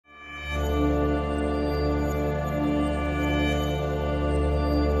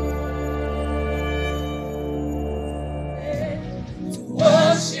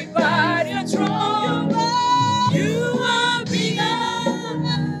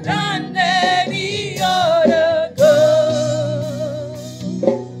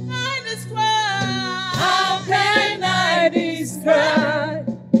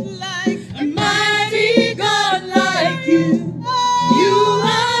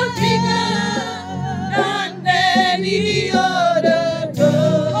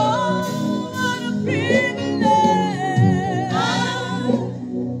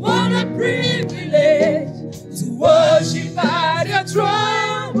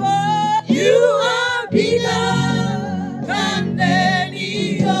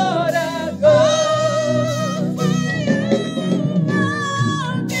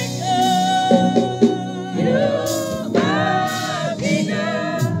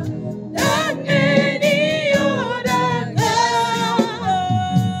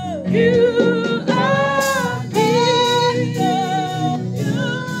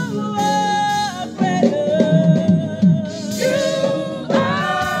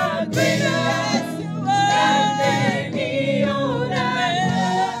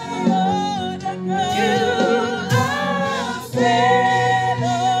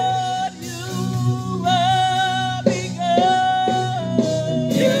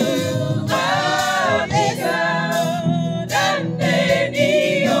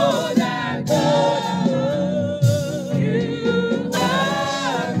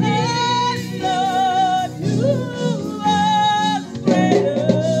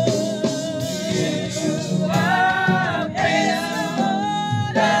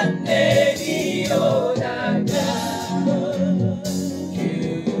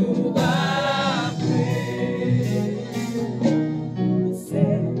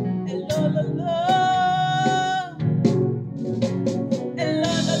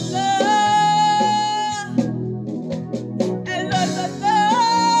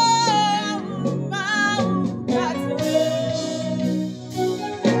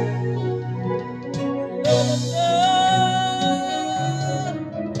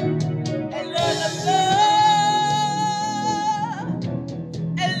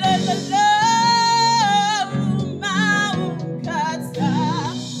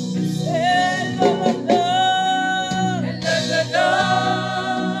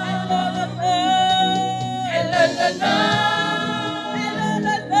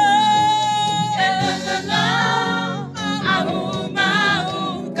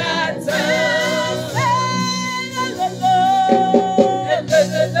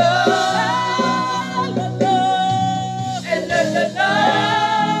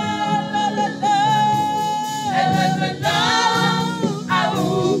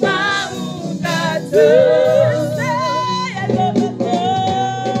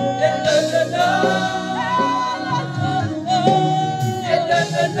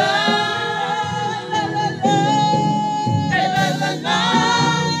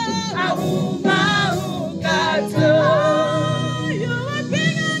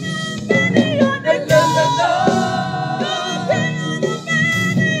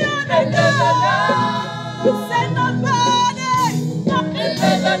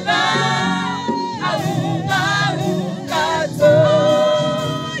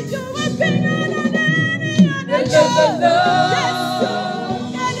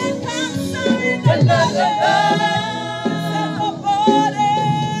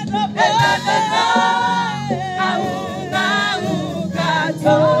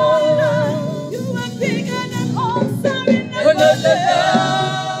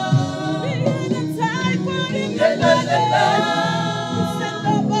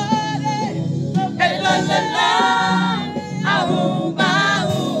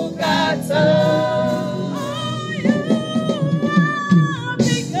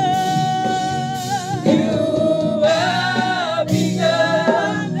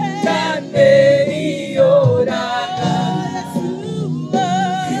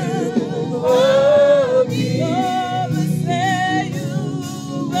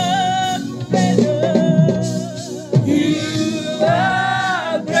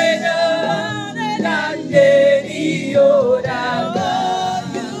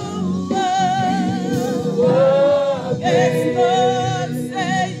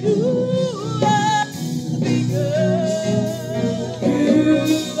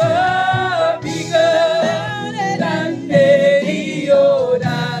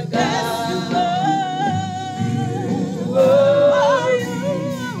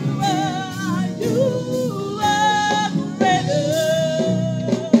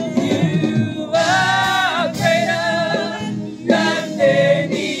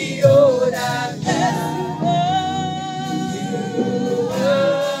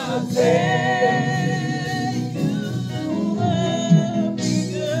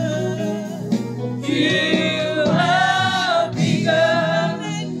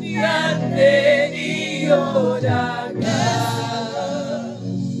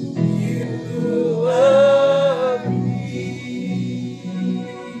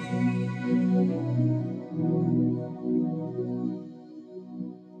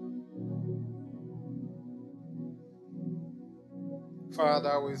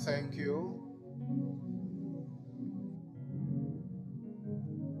Father, we thank you.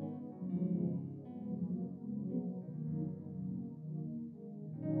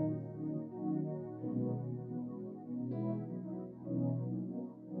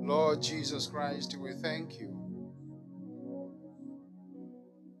 Lord Jesus Christ, we thank you.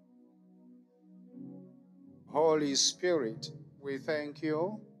 Holy Spirit, we thank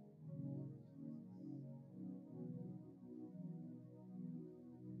you.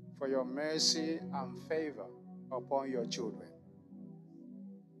 For your mercy and favor upon your children.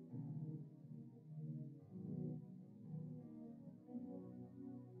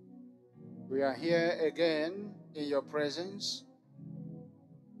 We are here again in your presence.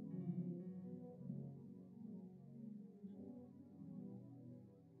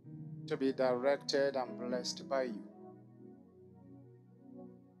 To be directed and blessed by you.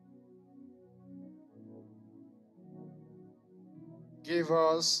 Give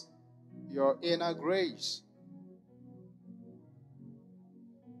us your inner grace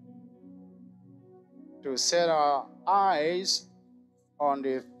to set our eyes on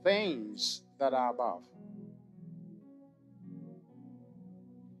the things that are above,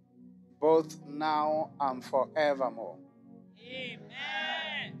 both now and forevermore.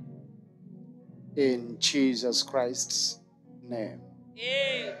 Amen. In Jesus Christ's name.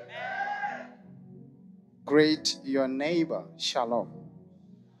 Amen. Greet your neighbor, shalom.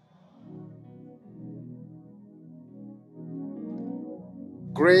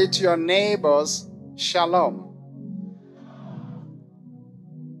 Greet your neighbors, shalom.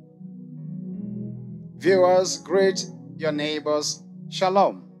 Viewers, greet your neighbors,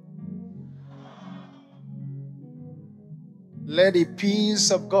 shalom. Let the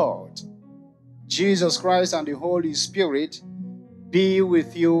peace of God, Jesus Christ, and the Holy Spirit be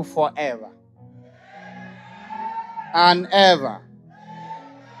with you forever and ever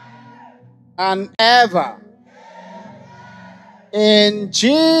and ever. In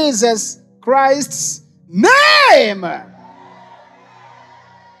Jesus Christ's name.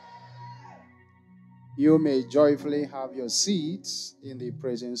 You may joyfully have your seats in the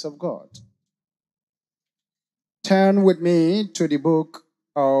presence of God. Turn with me to the book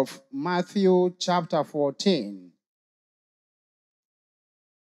of Matthew chapter 14.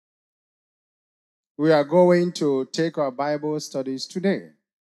 We are going to take our Bible studies today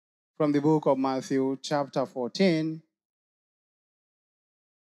from the book of Matthew chapter 14,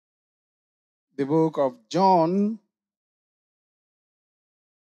 the book of John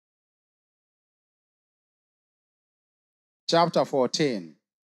chapter 14,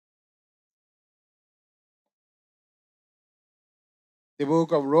 the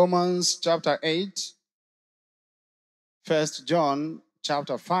book of Romans chapter 8, 1 John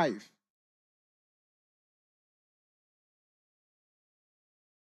chapter 5.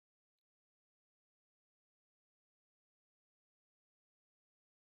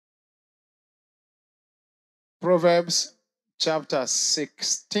 Proverbs chapter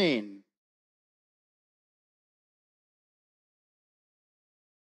 16.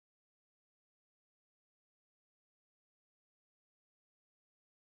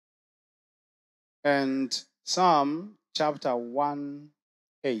 And Psalm chapter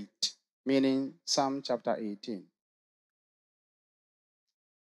 1:8, meaning Psalm chapter 18.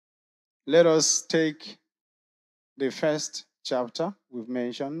 Let us take the first chapter we've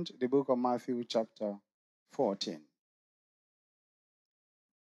mentioned, the book of Matthew chapter 14.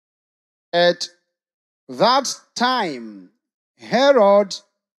 At that time, Herod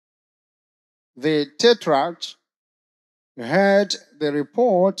the Tetrarch heard the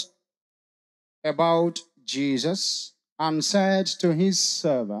report about Jesus and said to his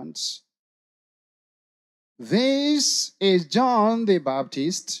servants, "This is John the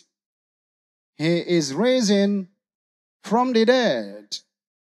Baptist. He is risen from the dead,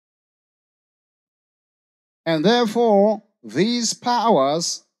 and therefore these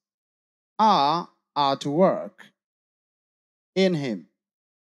powers are at work in him."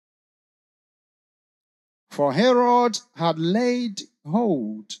 For Herod had laid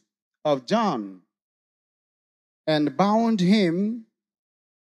hold of John and bound him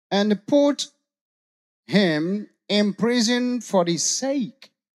and put him in prison for the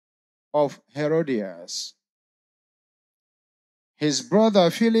sake of Herodias, his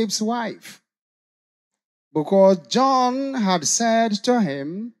brother Philip's wife, because John had said to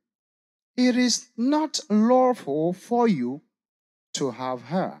him, "It is not lawful for you to have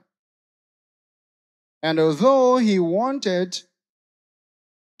her." And although he wanted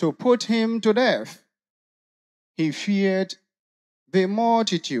to put him to death, he feared the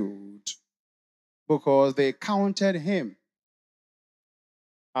multitude, because they counted him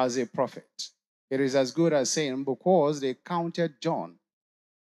as a prophet. It is as good as saying, because they counted John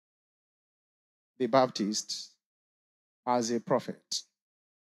the Baptist as a prophet.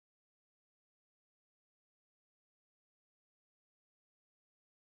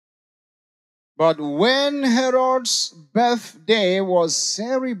 But when Herod's birthday was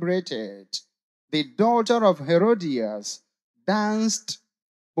celebrated, the daughter of Herodias danced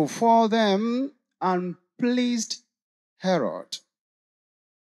before them and pleased Herod.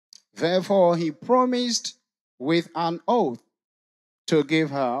 Therefore he promised with an oath to give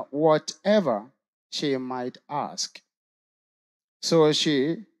her whatever she might ask. So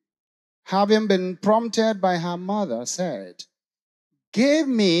she, having been prompted by her mother, said, "Give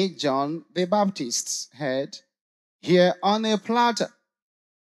me John the Baptist's head here on a platter."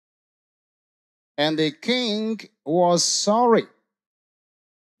 And the king was sorry.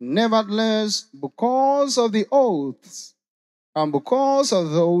 Nevertheless, because of the oaths and because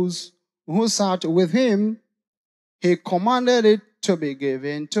of those who sat with him, he commanded it to be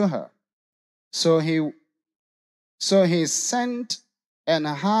given to her. So he sent and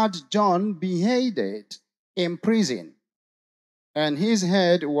had John beheaded in prison. And his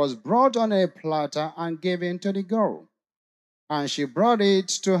head was brought on a platter and given to the girl. And she brought it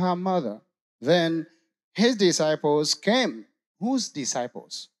to her mother. Then his disciples came. Whose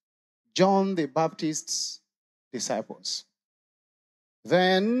disciples? John the Baptist's disciples.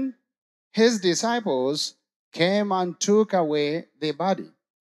 Then his disciples came and took away the body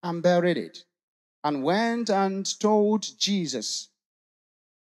and buried it, and went and told Jesus.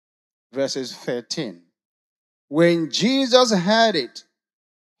 Verses 13. When Jesus heard it,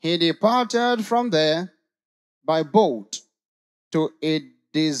 he departed from there by boat to a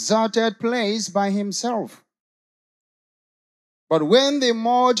deserted place by himself. But when the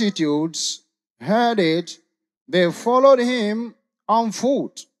multitudes heard it, they followed him on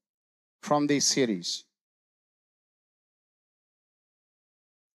foot from the cities.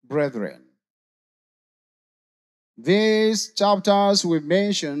 Brethren, these chapters we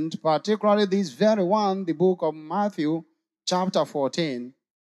mentioned, particularly this very one, the book of Matthew, chapter 14,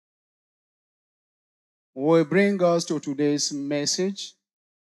 will bring us to today's message,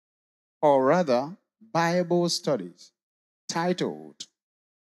 or rather Bible studies titled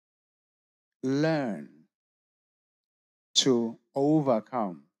Learn to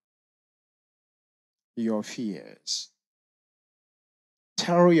Overcome Your Fears.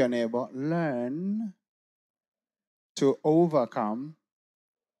 Tell your neighbor, learn to overcome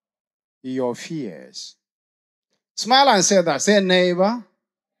your fears. Smile and say that. Say, neighbor,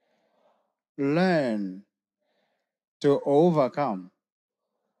 learn to overcome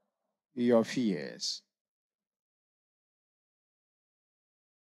your fears.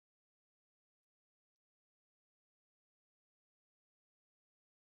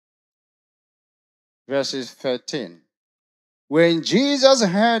 Verses 13. When Jesus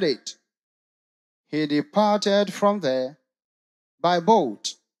heard it, he departed from there by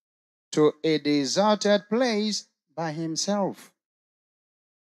boat to a deserted place by himself.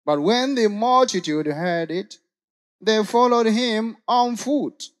 But when the multitude heard it, they followed him on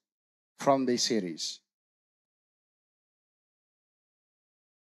foot from the cities.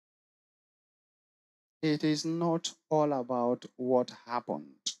 It is not all about what happened.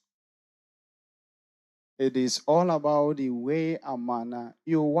 It is all about the way and manner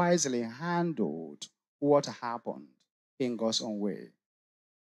you wisely handled what happened in God's own way.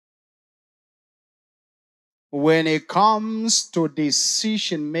 When it comes to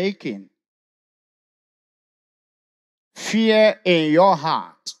decision making, fear in your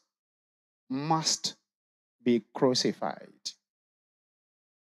heart must be crucified.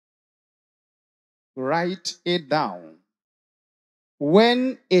 Write it down.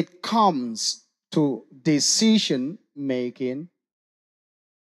 When it comes to decision making,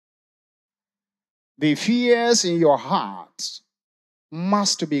 the fears in your heart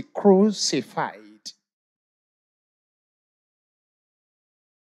must be crucified.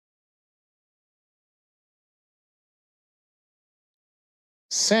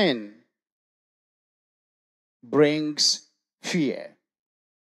 Sin brings fear.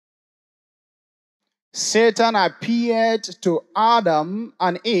 Satan appeared to Adam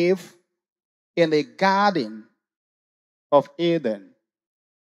and Eve in the Garden of Eden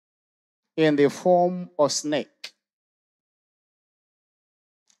in the form of snake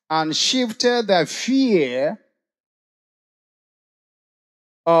and shifted the fear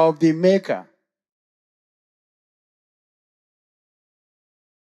of the Maker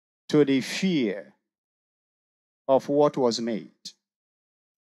to the fear of what was made.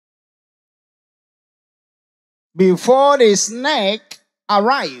 Before the snake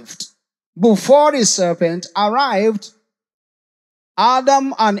arrived, before the serpent arrived,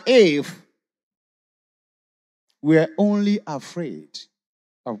 Adam and Eve were only afraid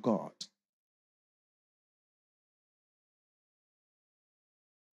of God.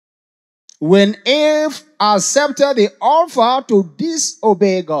 When Eve accepted the offer to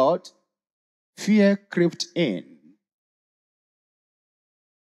disobey God, fear crept in.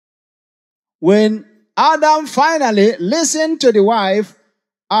 When Adam finally listened to the wife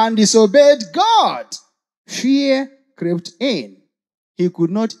and disobeyed God, fear crept in. He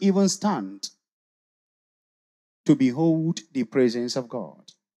could not even stand to behold the presence of God.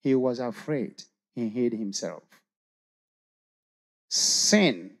 He was afraid. He hid himself.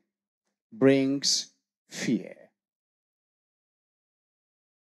 Sin brings fear.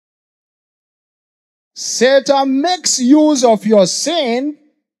 Satan makes use of your sin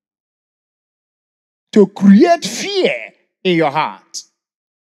to create fear in your heart.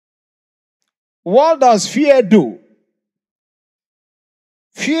 What does fear do?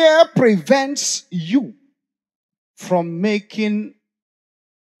 Fear prevents you from making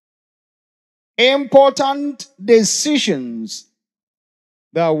important decisions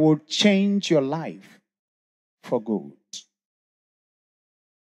that would change your life for good.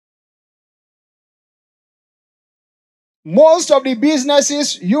 Most of the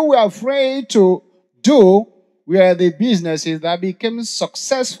businesses you were afraid to do were the businesses that became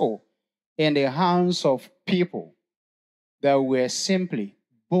successful in the hands of people that were simply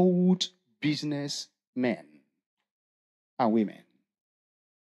bold businessmen and women.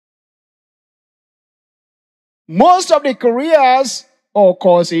 Most of the careers or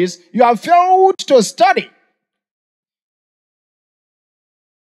courses you have failed to study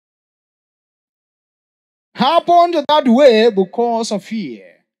happened that way because of fear.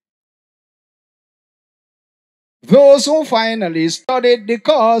 Those who finally studied the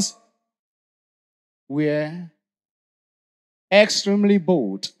course were extremely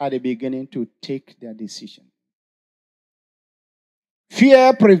bold at the beginning to take their decision.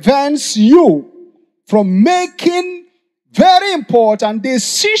 Fear prevents you from making very important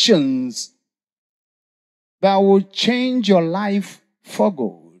decisions that will change your life for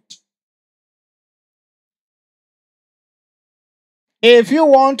good. If you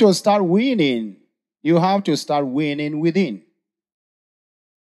want to start winning, you have to start winning within,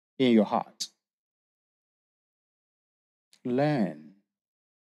 in your heart. Learn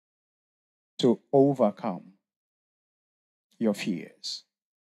to overcome your fears.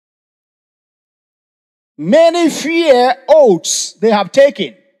 Many fear oaths they have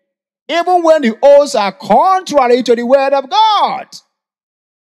taken, even when the oaths are contrary to the word of God.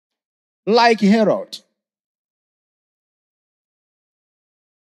 Like Herod.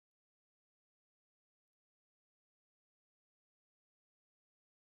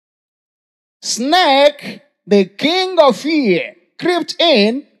 Snake, the king of fear, crept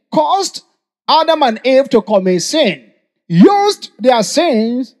in, caused Adam and Eve to commit sin, used their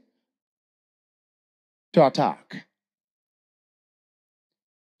sins to attack.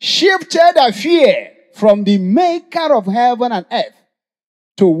 Shifted a fear from the maker of heaven and earth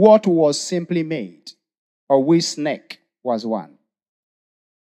to what was simply made, of which snake was one.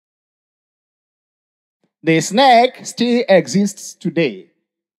 The snake still exists today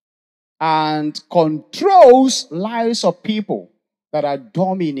and controls lives of people that are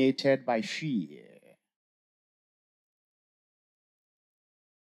dominated by fear.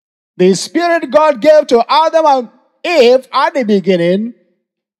 The spirit God gave to Adam and Eve at the beginning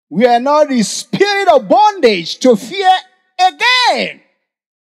were not the spirit of bondage to fear again,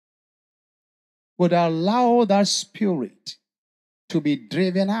 would allow that spirit to be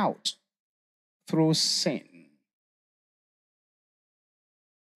driven out through sin.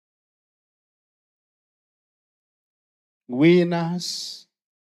 Winners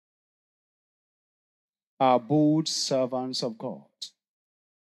are bold servants of God.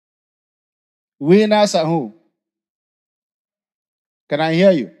 Winners are who? Can I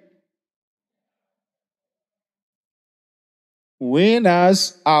hear you?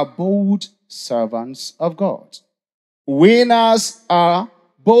 Winners are bold servants of God. Winners are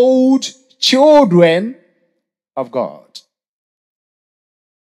bold children of God.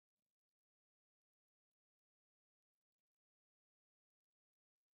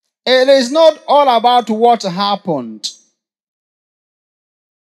 It is not all about what happened.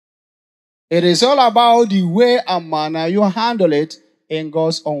 It is all about the way and manner you handle it in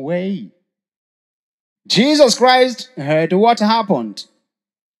God's own way. Jesus Christ heard what happened.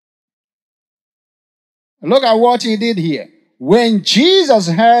 Look at what he did here. When Jesus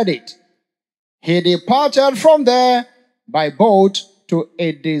heard it, he departed from there by boat to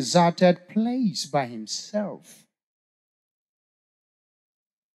a deserted place by himself.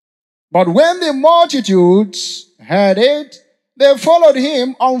 But when the multitudes heard it, they followed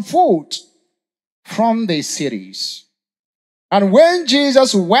him on foot from the cities. And when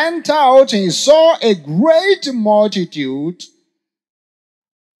Jesus went out, he saw a great multitude,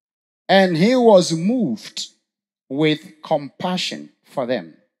 and he was moved with compassion for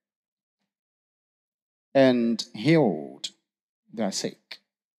them, and healed their sick.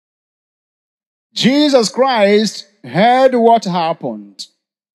 Jesus Christ heard what happened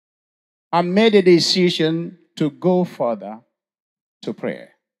and made a decision to go further to prayer.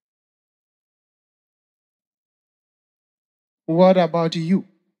 What about you?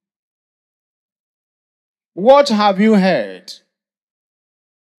 What have you heard?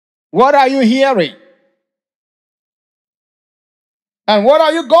 What are you hearing? And what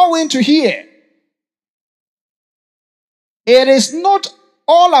are you going to hear? It is not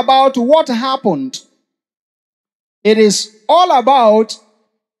all about what happened. It is all about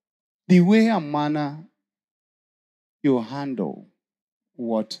the way and manner you handle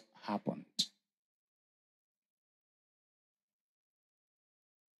what happened.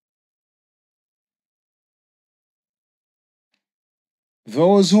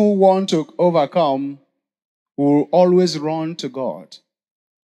 Those who want to overcome will always run to God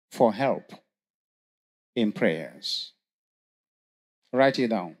for help in prayers. Write it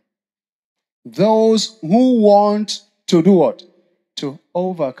down. Those who want to do what? To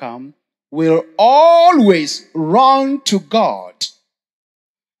overcome will always run to God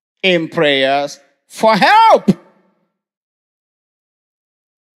in prayers for help.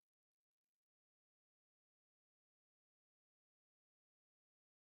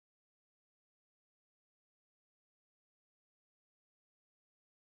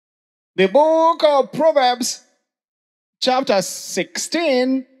 The book of Proverbs, chapter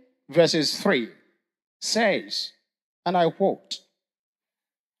 16, verses 3, says, and I quote,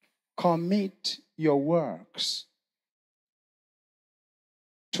 "Commit your works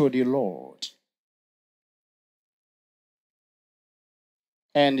to the Lord,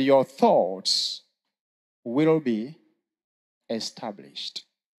 and your thoughts will be established."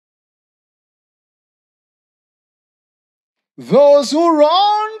 Those who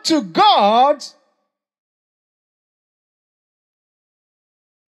run to God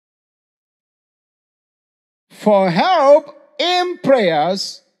for help in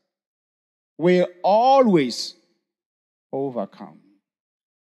prayers will always overcome.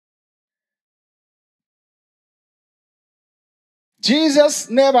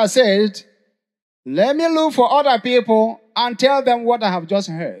 Jesus never said, let me look for other people and tell them what I have just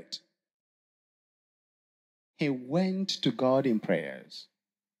heard. He went to God in prayers.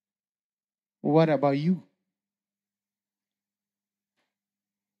 What about you?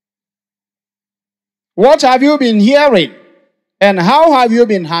 What have you been hearing? And how have you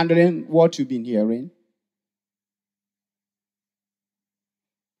been handling what you've been hearing?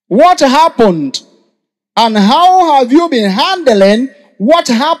 What happened? And how have you been handling what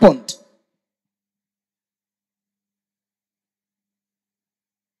happened?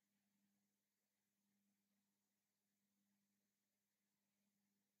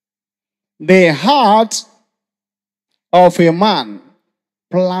 The heart of a man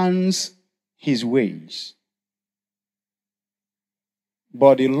plans his ways,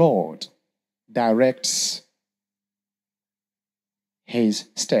 but the Lord directs his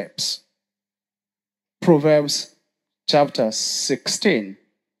steps. Proverbs chapter 16,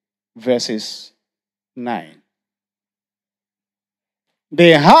 verses 9.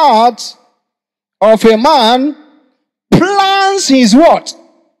 The heart of a man plans his what?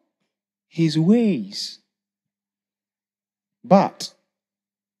 His ways. But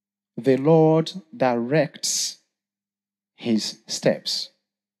the Lord directs his steps.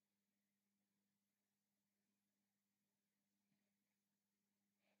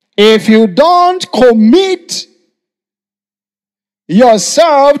 If you don't commit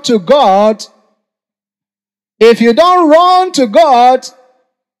yourself to God, if you don't run to God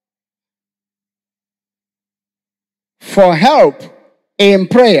for help in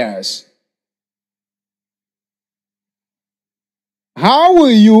prayers, how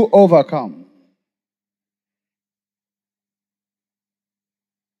will you overcome?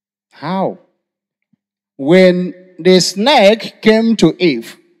 How? When the snake came to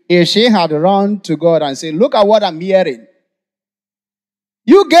Eve, if she had run to God and said, look at what I'm hearing.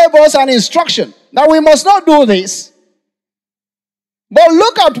 You gave us an instruction that we must not do this. But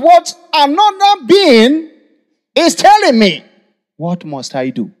look at what another being is telling me. What must I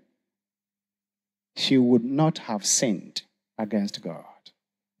do? She would not have sinned against God.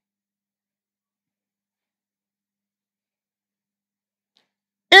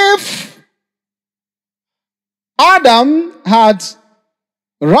 If Adam had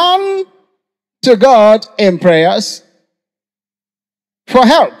run to God in prayers for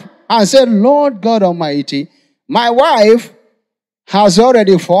help and said, Lord God Almighty, my wife has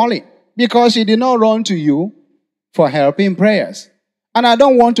already fallen because she did not run to you for help in prayers. And I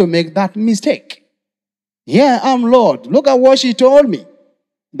don't want to make that mistake. Here I'm, Lord. Look at what she told me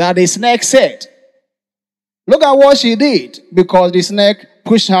that the snake said. Look at what she did because the snake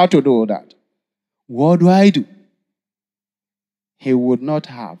pushed her to do that. What do? He would not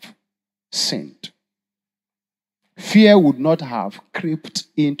have sinned. Fear would not have crept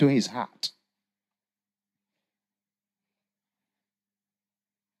into his heart.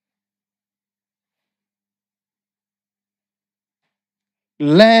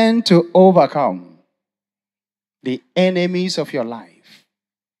 Learn to overcome the enemies of your life.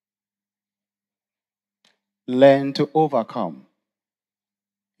 Learn to overcome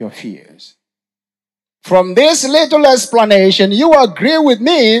your fears. From this little explanation, you agree with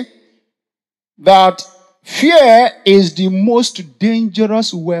me that fear is the most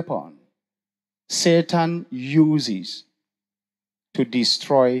dangerous weapon Satan uses to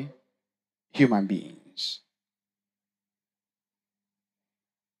destroy human beings.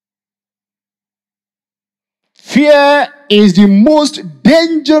 Fear is the most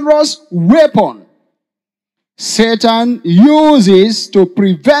dangerous weapon Satan uses to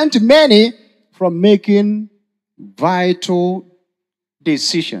prevent many from making vital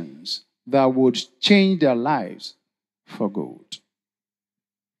decisions that would change their lives for good.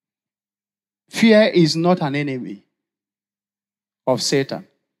 Fear is not an enemy of Satan.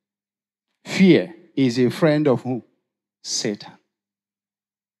 Fear is a friend of who? Satan.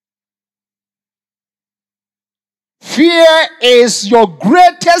 Fear is your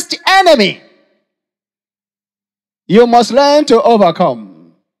greatest enemy. You must learn to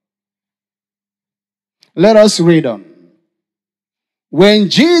overcome. Let us read on. When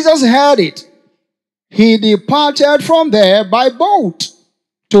Jesus heard it, he departed from there by boat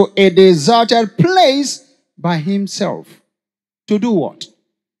to a deserted place by himself. To do what?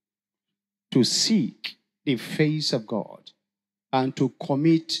 To seek the face of God. and to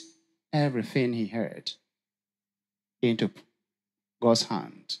commit everything he heard into God's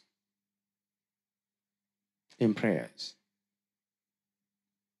hand in prayers.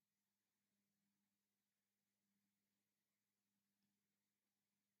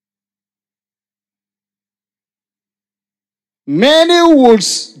 Many would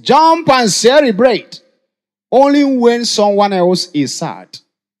jump and celebrate only when someone else is sad.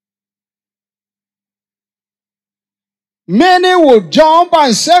 Many would jump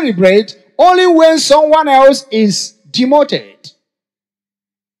and celebrate only when someone else is demoted.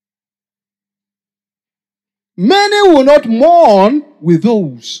 Many will not mourn with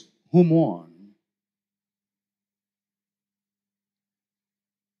those who mourn.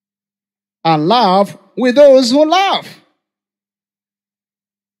 And laugh with those who laugh.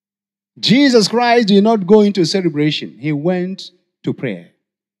 Jesus Christ did not go into celebration. He went to prayer.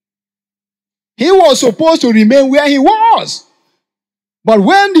 He was supposed to remain where he was. But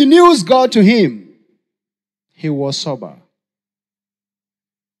when the news got to him, he was sober.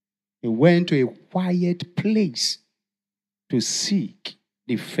 He went to a quiet place to seek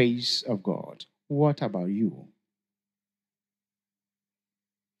the face of God. What about you?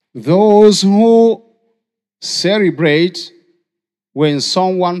 Those who celebrate when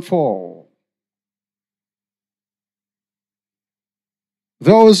someone falls.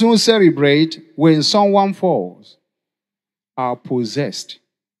 Those who celebrate when someone falls are possessed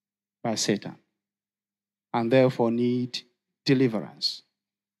by Satan and therefore need deliverance.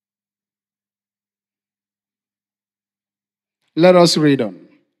 Let us read on.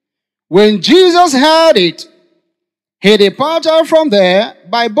 When Jesus heard it, he departed from there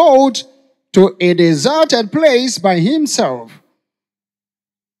by boat to a deserted place by himself.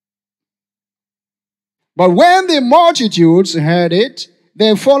 But when the multitudes heard it,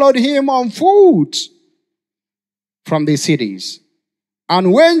 they followed him on foot from the cities.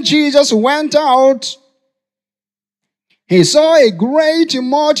 And when Jesus went out, he saw a great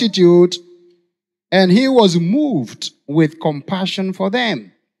multitude, and he was moved with compassion for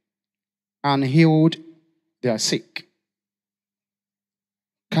them, and healed their sick.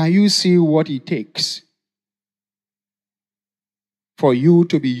 Can you see what it takes for you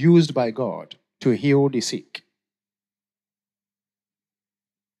to be used by God to heal the sick?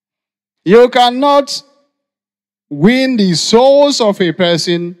 You cannot win the souls of a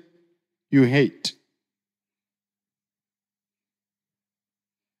person you hate.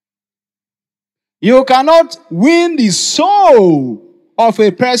 You cannot win the soul of a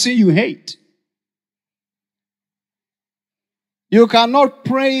person you hate. You cannot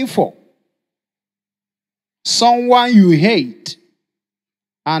pray for someone you hate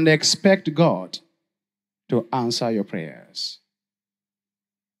and expect God to answer your prayers.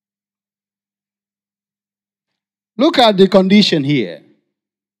 Look at the condition here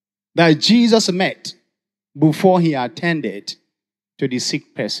that Jesus met before he attended to the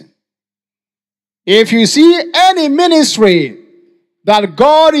sick person. If you see any ministry that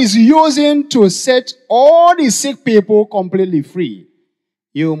God is using to set all the sick people completely free,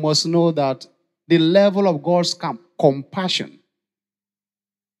 you must know that the level of God's compassion,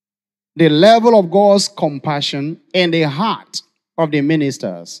 the level of God's compassion in the heart of the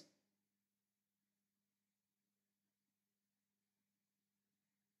ministers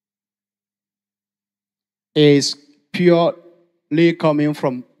is purely coming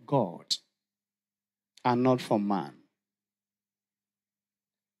from God and not from man.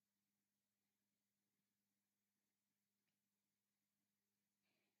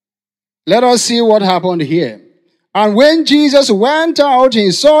 Let us see what happened here. And when Jesus went out,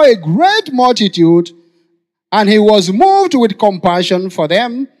 he saw a great multitude, and he was moved with compassion for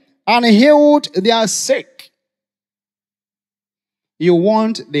them, and healed their sick. You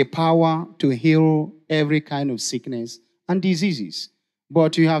want the power to heal every kind of sickness and diseases,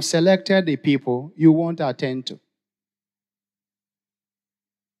 but you have selected the people you won't attend to.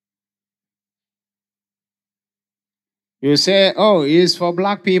 You say, oh, it's for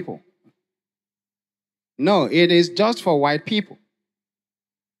black people. No, it is just for white people.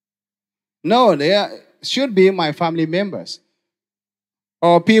 No, they should be my family members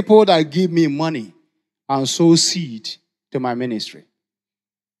or people that give me money and sow seed to my ministry.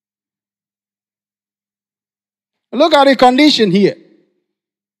 Look at the condition here.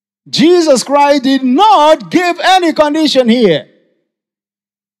 Jesus Christ did not give any condition here.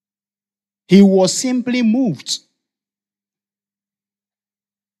 He was simply moved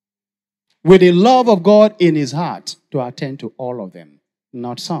with the love of God in his heart to attend to all of them,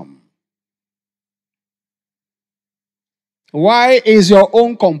 not some. Why is your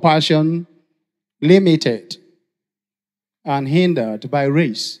own compassion limited? unhindered by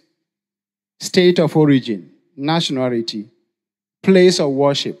race, state of origin, nationality, place of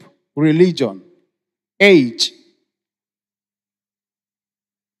worship, religion, age,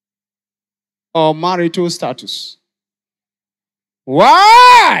 or marital status.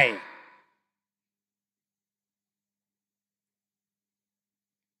 Why?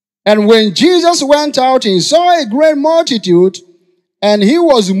 And when Jesus went out and saw a great multitude, and he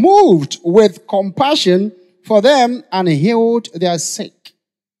was moved with compassion for them and healed their sick.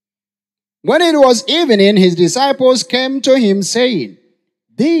 When it was evening, his disciples came to him saying,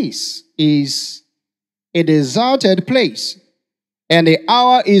 "This is a deserted place, and the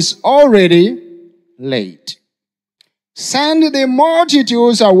hour is already late. Send the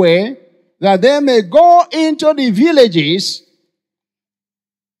multitudes away, that they may go into the villages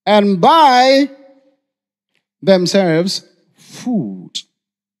and buy themselves food."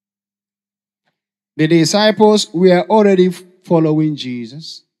 The disciples were already following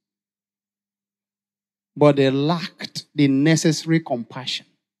Jesus, but they lacked the necessary compassion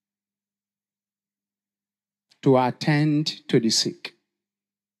to attend to the sick.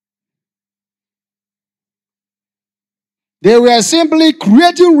 They were simply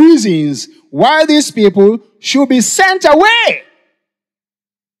creating reasons why these people should be sent away.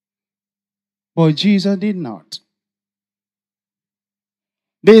 But Jesus did not.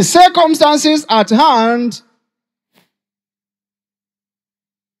 The circumstances at hand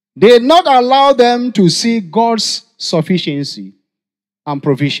did not allow them to see God's sufficiency and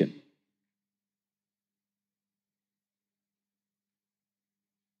provision.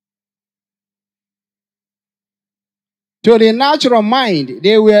 To the natural mind,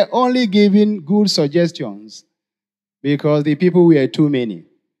 they were only giving good suggestions because the people were too many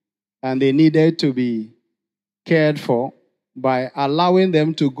and they needed to be cared for by allowing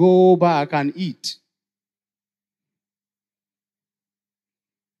them to go back and eat.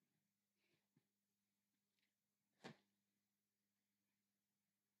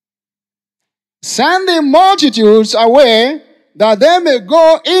 Send the multitudes away, that they may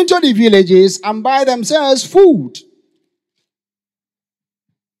go into the villages and buy themselves food.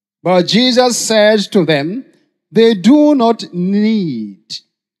 But Jesus said to them, "They do not need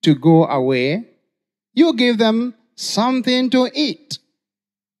to go away. You give them something to eat."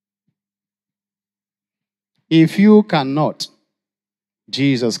 If you cannot,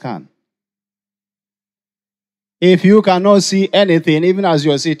 Jesus can. If you cannot see anything, even as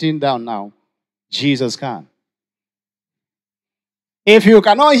you're sitting down now, Jesus can. If you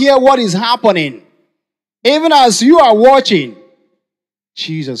cannot hear what is happening, even as you are watching,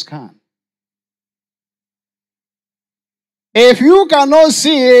 Jesus can. If you cannot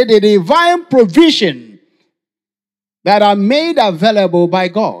see the divine provision that are made available by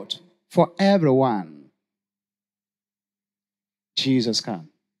God for everyone, Jesus can.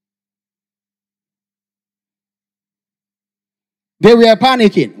 They were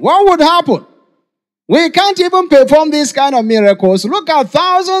panicking. What would happen? We can't even perform these kind of miracles. Look at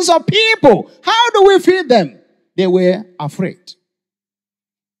thousands of people. How do we feed them? They were afraid.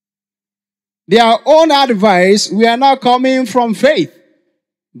 Their own advice were not coming from faith,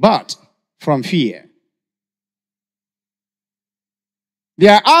 but from fear.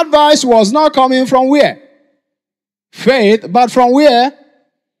 Their advice was not coming from where? Faith, but from where?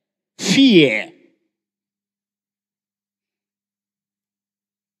 Fear.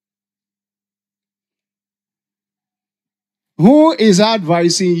 Who is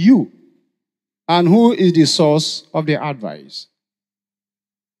advising you? And who is the source of the advice?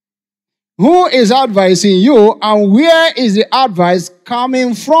 Who is advising you, and where is the advice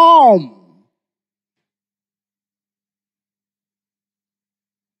coming from?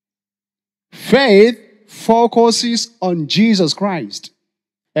 Faith focuses on Jesus Christ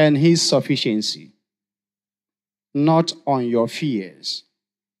and his sufficiency, not on your fears.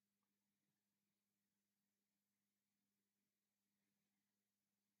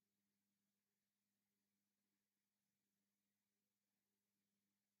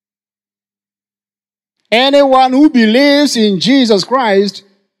 Anyone who believes in Jesus Christ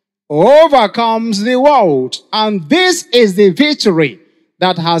overcomes the world. And this is the victory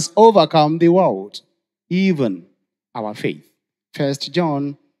that has overcome the world, even our faith. 1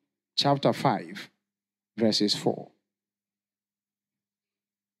 John chapter 5, verses 4.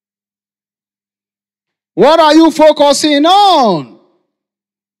 What are you focusing on?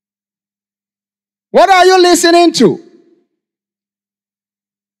 What are you listening to?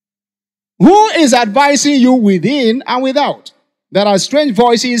 Who is advising you within and without? There are strange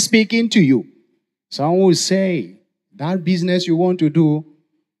voices speaking to you. Some will say, that business you want to do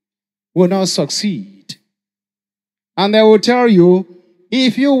will not succeed. And they will tell you,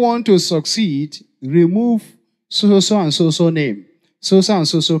 if you want to succeed, remove so and so name, so and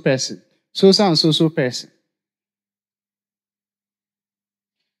so person, so and so person.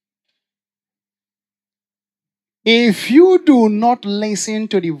 If you do not listen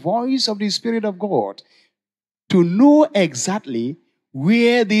to the voice of the Spirit of God to know exactly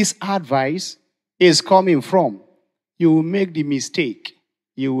where this advice is coming from, you will make the mistake.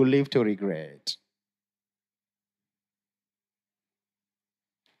 You will live to regret.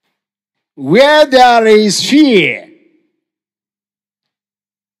 Where there is fear,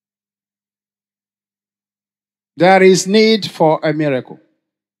 there is need for a miracle.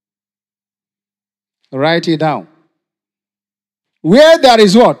 Write it down. Where there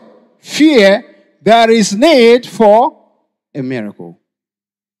is what? Fear, there is need for a miracle.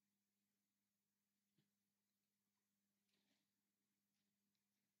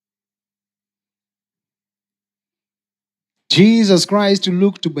 Jesus Christ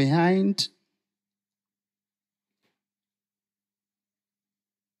looked behind,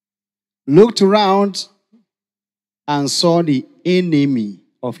 looked around, and saw the enemy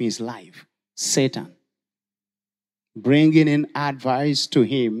of his life, Satan, bringing in advice to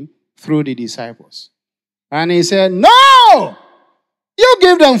him through the disciples. And he said, no! You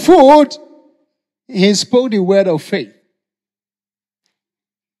give them food. He spoke the word of faith.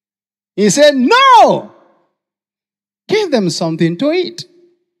 He said, no! Give them something to eat.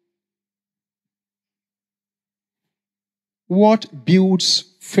 What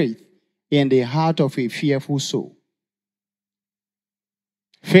builds faith in the heart of a fearful soul?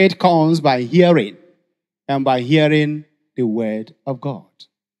 Faith comes by hearing, and by hearing the word of God.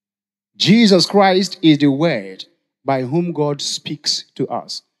 Jesus Christ is the word by whom God speaks to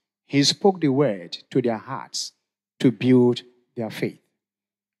us. He spoke the word to their hearts to build their faith.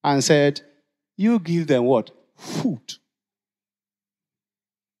 And said, you give them what? Food.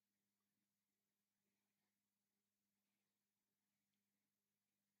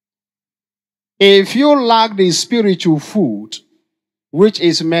 If you lack the spiritual food, which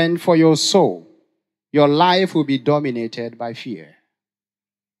is meant for your soul, your life will be dominated by fear.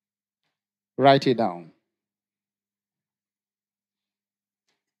 Write it down.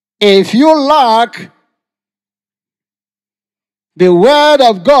 If you lack the word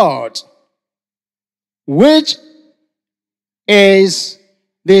of God, which is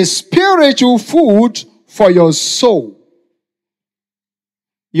the spiritual food for your soul,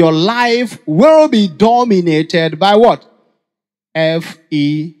 your life will be dominated by what?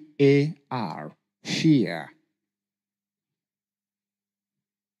 F-E-A-R. Fear.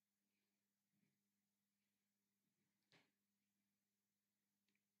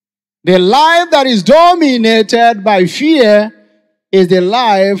 The life that is dominated by fear is the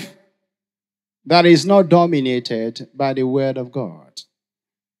life that is not dominated by the word of God.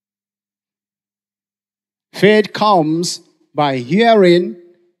 Faith comes by hearing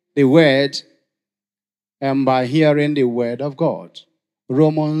the word and by hearing the word of God.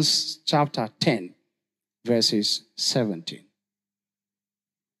 Romans chapter 10, verses 17.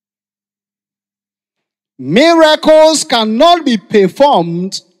 Miracles cannot be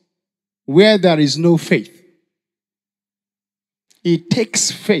performed where there is no faith. It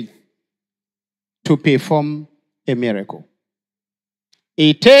takes faith to perform a miracle.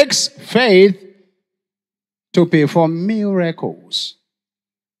 It takes faith to perform miracles.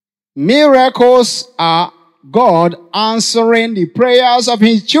 Miracles are God answering the prayers of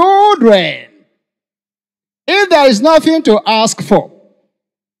his children. If there is nothing to ask for,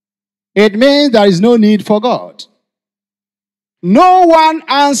 it means there is no need for God. No one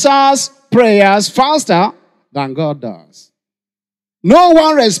answers prayers faster than God does. No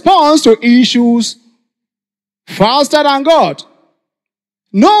one responds to issues faster than God.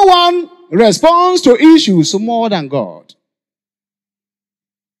 No one responds to issues more than God.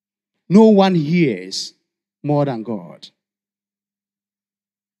 No one hears more than God.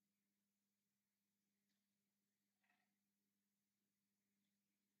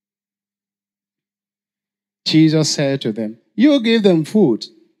 Jesus said to them, you give them food.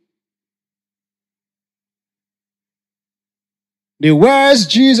 The words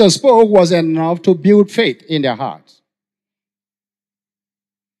Jesus spoke was enough to build faith in their hearts.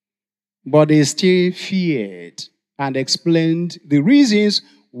 But they still feared and explained the reasons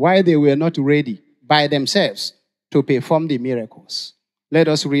why they were not ready by themselves to perform the miracles. Let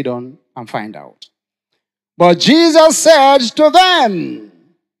us read on and find out. But Jesus said to them,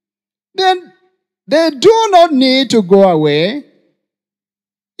 then they do not need to go away.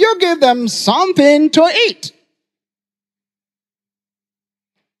 You give them something to eat.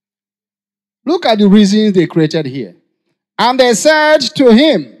 Look at the reasons they created here. And they said to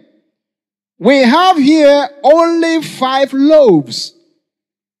him, we have here only 5 loaves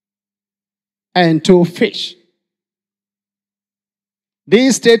and 2 fish.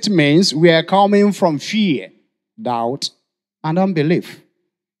 These statements were coming from fear, doubt, and unbelief,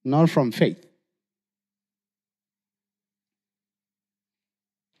 not from faith.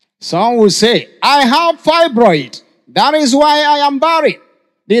 Some will say, I have fibroid. That is why I am barren.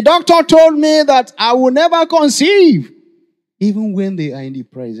 The doctor told me that I will never conceive, even when they are in the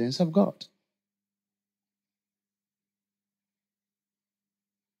presence of God.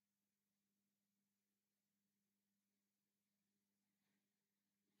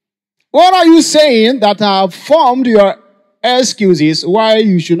 What are you saying that have formed your excuses why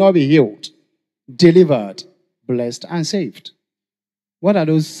you should not be healed, delivered, blessed, and saved? What are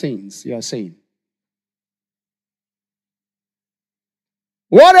those things you are saying?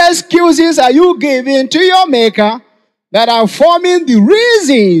 What excuses are you giving to your Maker that are forming the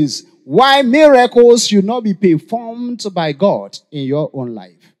reasons why miracles should not be performed by God in your own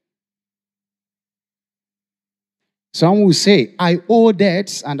life? Some will say, I owe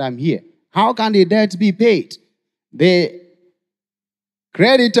debts and I'm here. How can the debt be paid? The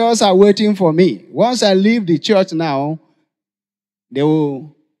creditors are waiting for me. Once I leave the church now, they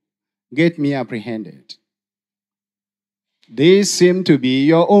will get me apprehended. These seem to be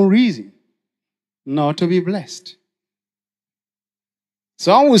your own reason not to be blessed.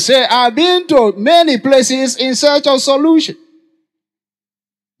 Some will say, I've been to many places in search of solution.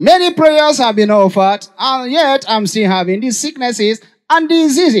 Many prayers have been offered, and yet I'm still having these sicknesses and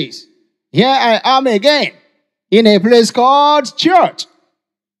diseases. Here I am again, in a place called church.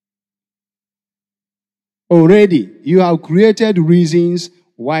 Already, you have created reasons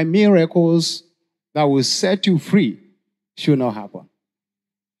why miracles that will set you free should not happen.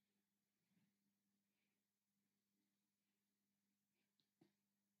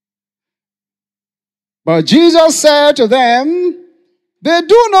 But Jesus said to them, they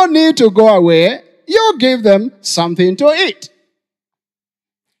do not need to go away. You give them something to eat.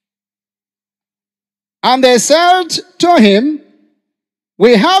 And they said to him,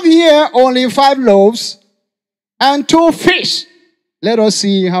 we have here only 5 loaves and 2 fish. Let us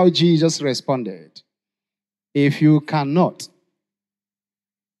see how Jesus responded. If you cannot,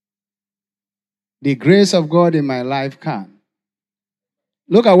 the grace of God in my life can.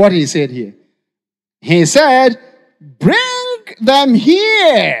 Look at what he said here. He said, bring them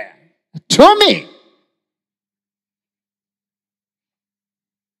here to me.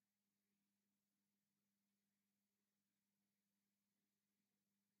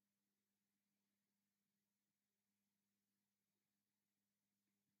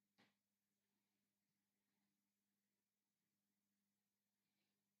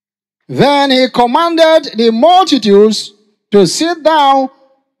 Then he commanded the multitudes to sit down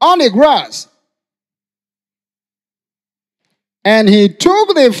on the grass. And he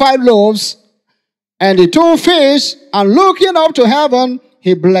took the 5 loaves and the 2 fish, and looking up to heaven,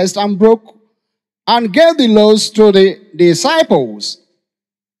 he blessed and broke and gave the loaves to the disciples.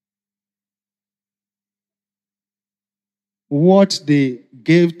 What they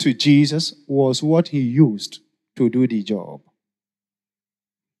gave to Jesus was what he used to do the job.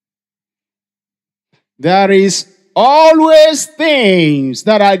 There is always things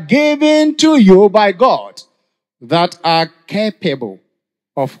that are given to you by God that are capable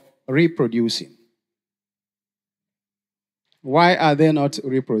of reproducing. Why are they not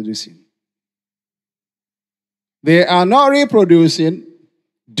reproducing? They are not reproducing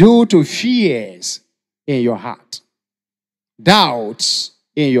due to fears in your heart, doubts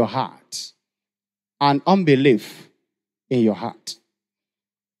in your heart, and unbelief in your heart.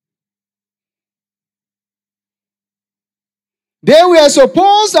 They were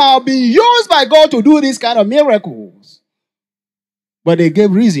supposed to be used by God to do these kind of miracles. But they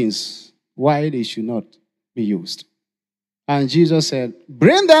gave reasons why they should not be used. And Jesus said,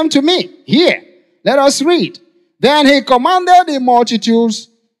 bring them to me. Here, let us read. Then he commanded the multitudes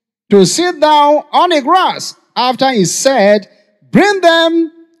to sit down on the grass. After he said, bring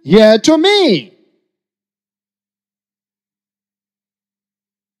them here to me.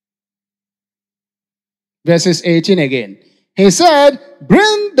 Verses 18 again. He said,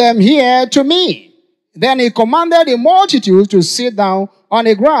 bring them here to me. Then he commanded the multitude to sit down on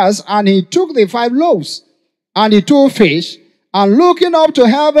the grass, and he took the 5 loaves and the 2 fish, and looking up to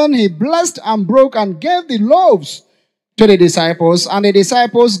heaven, he blessed and broke and gave the loaves to the disciples, and the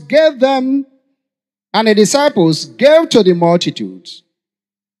disciples gave them, and the disciples gave to the multitudes.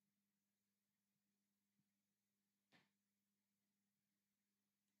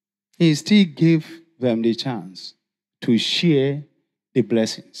 He still gave them the chance to share the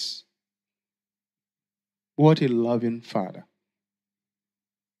blessings. What a loving Father.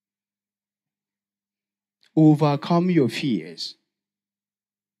 Overcome your fears.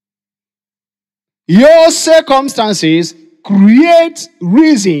 Your circumstances create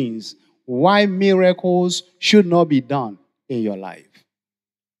reasons why miracles should not be done in your life.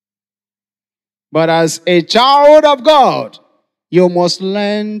 But as a child of God, you must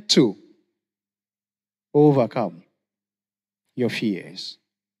learn to overcome your fears.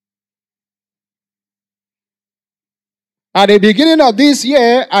 At the beginning of this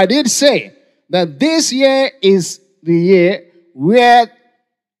year, I did say that this year is the year where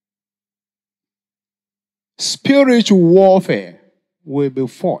spiritual warfare will be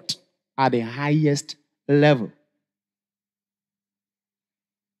fought at the highest level.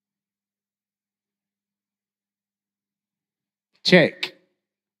 Check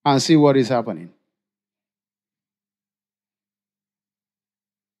and see what is happening.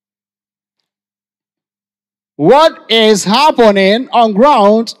 What is happening on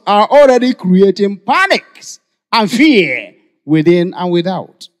ground are already creating panics and fear within and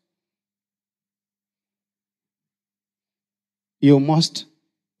without. You must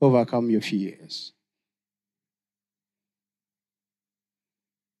overcome your fears.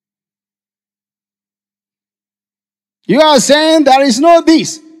 You are saying there is no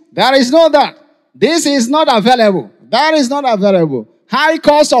this, there is no that. This is not available. That is not available. High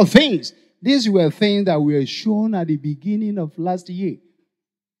cost of things. These were things that were shown at the beginning of last year.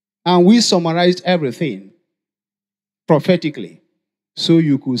 And we summarized everything prophetically so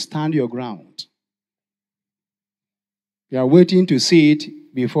you could stand your ground. You are waiting to see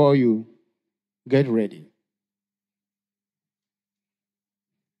it before you get ready.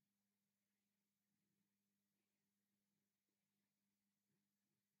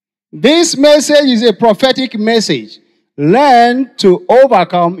 This message is a prophetic message. Learn to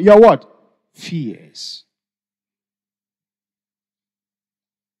overcome your what? Fears.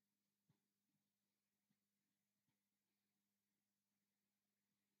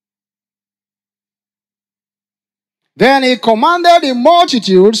 Then he commanded the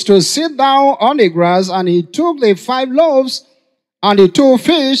multitudes to sit down on the grass, and he took the 5 loaves and the 2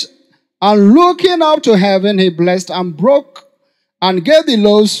 fish, and looking up to heaven, he blessed and broke and gave the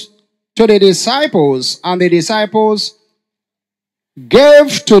loaves to the disciples, and the disciples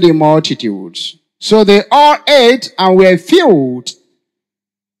gave to the multitudes. So they all ate and were filled,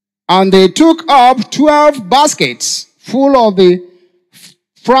 and they took up 12 baskets full of the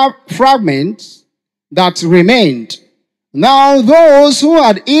fragments that remained. Now those who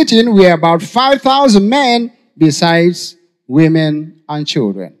had eaten were about 5,000 men, besides women and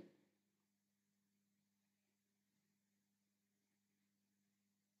children.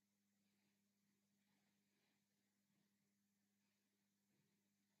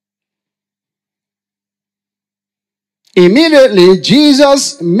 Immediately,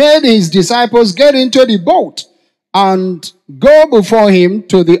 Jesus made his disciples get into the boat and go before him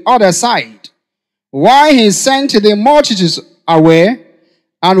to the other side, while he sent the multitudes away.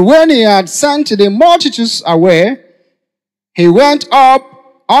 And when he had sent the multitudes away, he went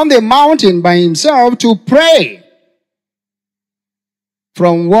up on the mountain by himself to pray.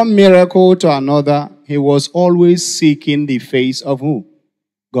 From one miracle to another, he was always seeking the face of who?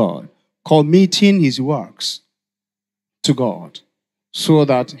 God. Committing his works to God so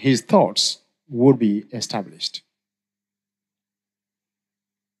that his thoughts would be established.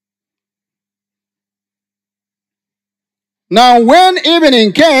 Now when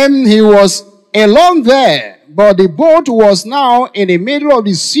evening came, he was alone there, but the boat was now in the middle of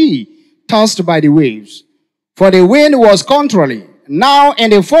the sea, tossed by the waves, for the wind was contrary. Now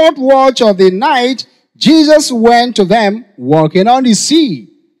in the 4th watch of the night, Jesus went to them walking on the sea.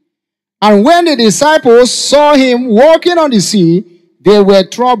 And when the disciples saw him walking on the sea, they were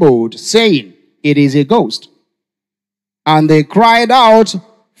troubled, saying, "It is a ghost." And they cried out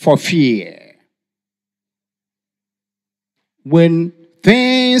for fear. When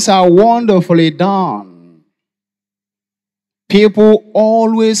things are wonderfully done, people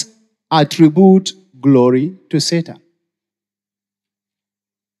always attribute glory to Satan.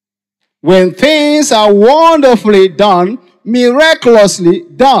 When things are wonderfully done, miraculously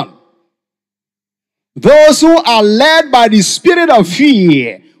done, those who are led by the spirit of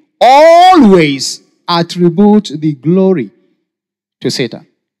fear always attribute the glory to Satan.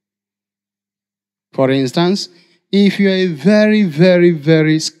 For instance, if you're a very, very,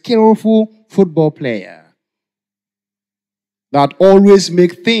 very skillful football player that always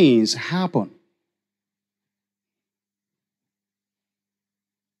makes things happen,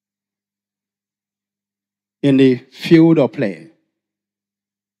 in the field of play.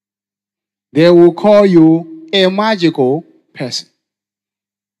 They will call you a magical person.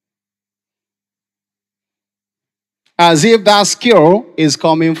 As if that skill is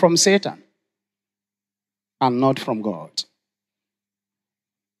coming from Satan and not from God.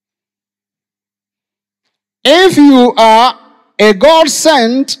 If you are a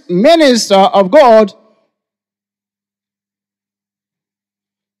God-sent minister of God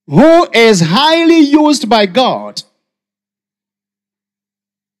who is highly used by God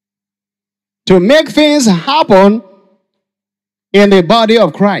to make things happen in the body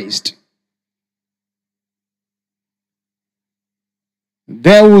of Christ,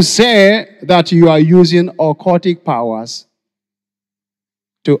 they will say that you are using occultic powers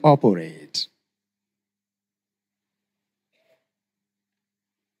to operate.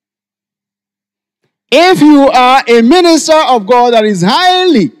 If you are a minister of God that is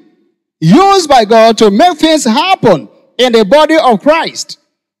highly used by God to make things happen in the body of Christ,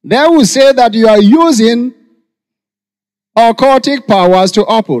 they will say that you are using occultic powers to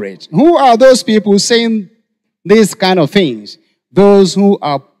operate. Who are those people saying these kind of things? Those who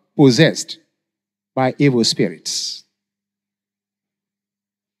are possessed by evil spirits.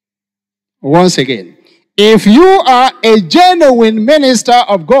 Once again, if you are a genuine minister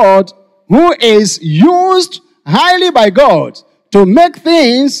of God who is used highly by God to make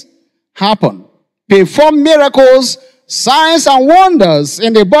things happen, perform miracles, signs and wonders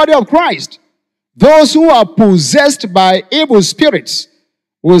in the body of Christ, those who are possessed by evil spirits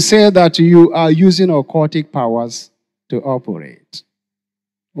will say that you are using occultic powers to operate.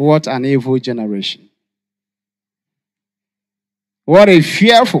 What an evil generation. What a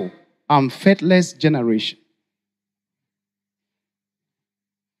fearful and faithless generation.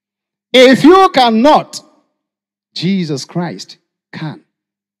 If you cannot, Jesus Christ can.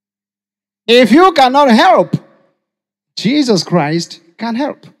 If you cannot help, Jesus Christ can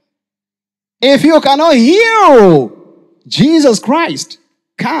help. If you cannot heal, Jesus Christ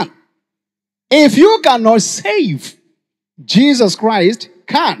can. If you cannot save, Jesus Christ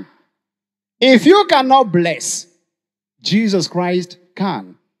can. If you cannot bless, Jesus Christ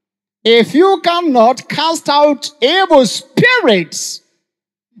can. If you cannot cast out evil spirits,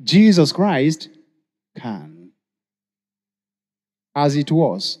 Jesus Christ can. As it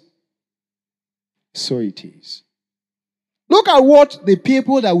was, so it is. Look at what the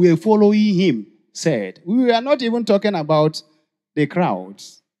people that were following him said. We are not even talking about the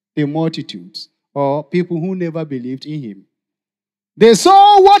crowds, the multitudes, or people who never believed in him. They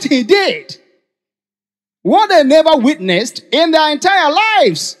saw what he did, what they never witnessed in their entire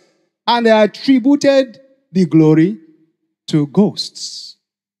lives, and they attributed the glory to ghosts.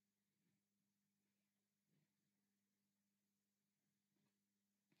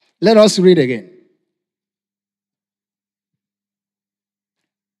 Let us read again.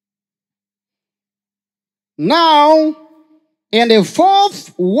 Now, in the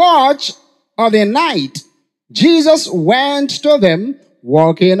fourth watch of the night, Jesus went to them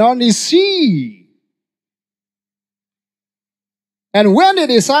walking on the sea. And when the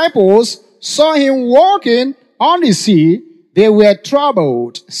disciples saw him walking on the sea, they were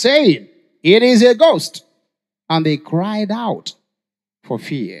troubled, saying, "It is a ghost." And they cried out for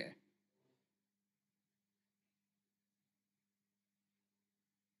fear.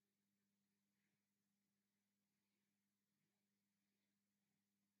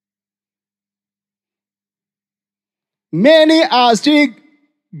 Many are still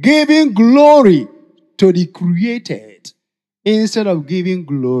giving glory to the created instead of giving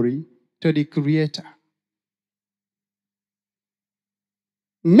glory to the Creator.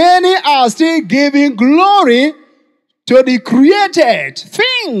 Many are still giving glory to the created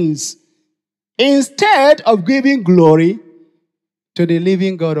things instead of giving glory to the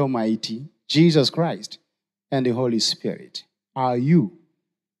living God Almighty, Jesus Christ, and the Holy Spirit. Are you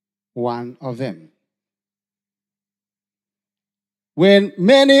one of them? When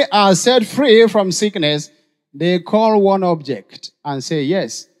many are set free from sickness, they call one object and say,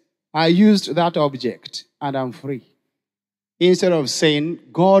 "Yes, I used that object and I'm free." Instead of saying,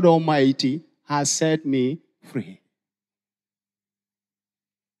 "God Almighty has set me free."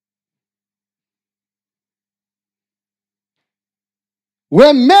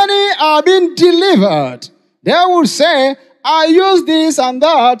 When many are being delivered, they will say, "I used this and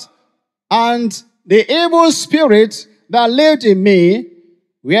that, and the evil spirits that lived in me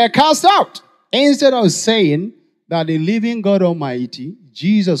were cast out." Instead of saying that the living God Almighty,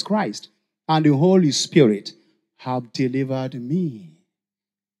 Jesus Christ, and the Holy Spirit have delivered me.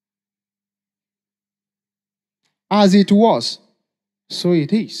 As it was, so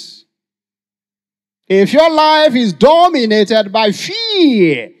it is. If your life is dominated by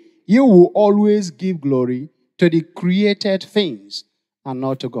fear, you will always give glory to the created things and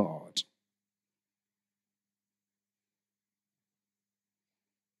not to God.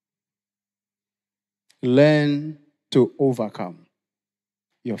 Learn to overcome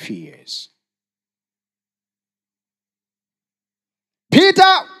your fears.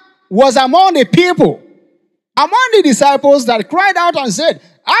 Peter was among the people, among the disciples that cried out and said,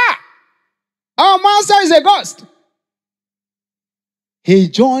 our master is a ghost. He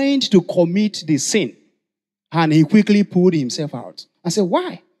joined to commit the sin, and he quickly pulled himself out and said,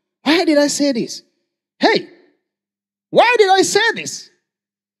 why? Why did I say this? Hey, why did I say this?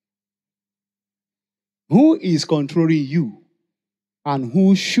 Who is controlling you, and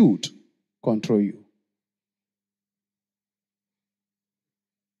who should control you?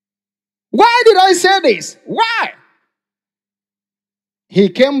 Why did I say this? Why? He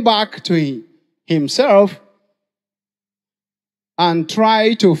came back to himself and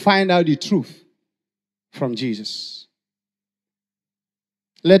tried to find out the truth from Jesus.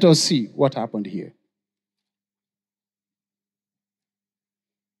 Let us see what happened here.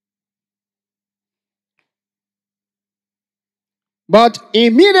 But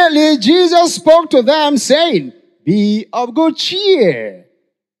immediately Jesus spoke to them, saying, be of good cheer.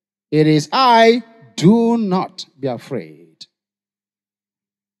 It is I, do not be afraid.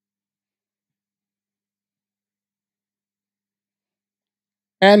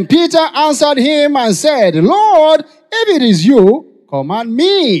 And Peter answered him and said, Lord, if it is you, command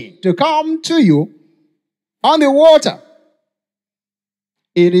me to come to you on the water.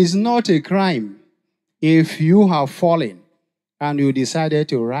 It is not a crime if you have fallen and you decided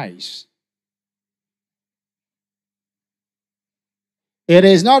to rise. It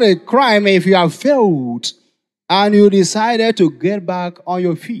is not a crime if you have failed and you decided to get back on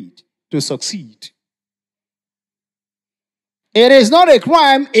your feet to succeed. It is not a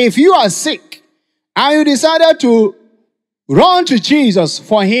crime if you are sick and you decided to run to Jesus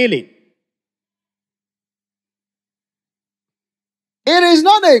for healing. It is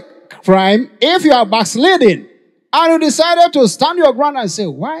not a crime if you are backsliding and you decided to stand your ground and say,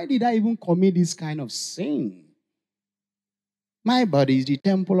 why did I even commit this kind of sin? My body is the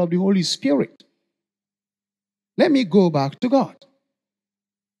temple of the Holy Spirit. Let me go back to God.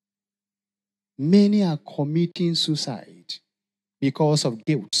 Many are committing suicide because of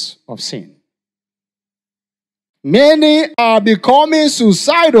guilt of sin. Many are becoming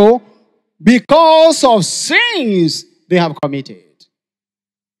suicidal because of sins they have committed.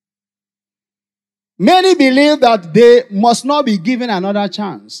 Many believe that they must not be given another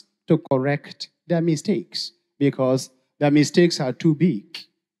chance to correct their mistakes because their mistakes are too big.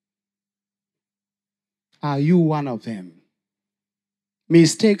 Are you one of them?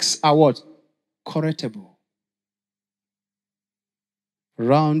 Mistakes are what? Correctable.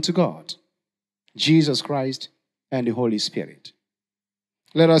 Run to God, Jesus Christ, and the Holy Spirit.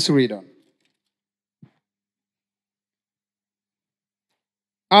 Let us read on.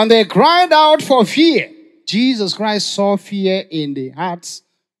 And they cried out for fear. Jesus Christ saw fear in the hearts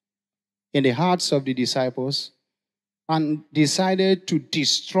of the disciples and decided to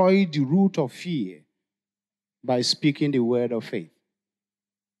destroy the root of fear by speaking the word of faith.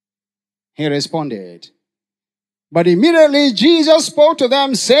 He responded, but immediately Jesus spoke to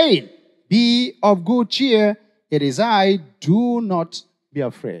them, saying, be of good cheer, it is I, do not be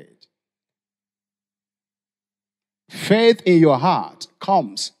afraid. Faith in your heart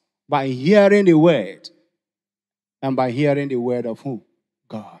comes by hearing the word, and by hearing the word of who?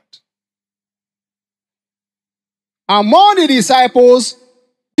 God. Among the disciples,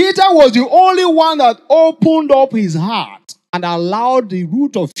 Peter was the only one that opened up his heart and allowed the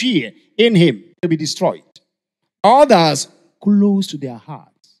root of fear in him to be destroyed. Others closed their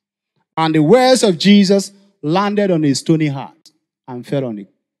hearts, and the words of Jesus landed on a stony heart and fell on the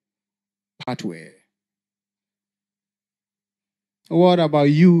pathway. What about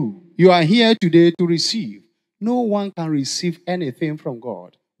you? You are here today to receive. No one can receive anything from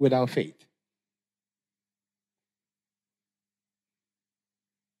God without faith.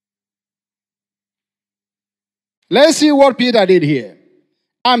 Let's see what Peter did here.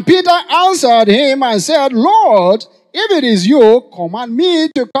 And Peter answered him and said, Lord, if it is you, command me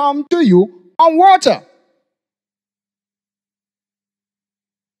to come to you on water.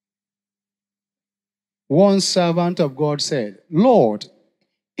 One servant of God said, Lord,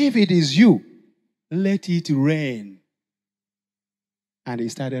 if it is you, let it rain. And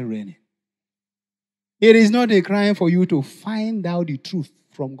it started raining. It is not a crime for you to find out the truth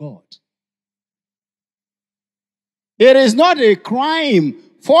from God. It is not a crime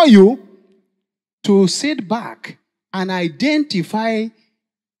for you to sit back and identify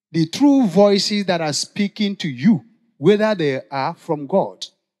the true voices that are speaking to you, whether they are from God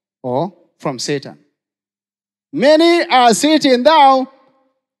or from Satan. Many are sitting down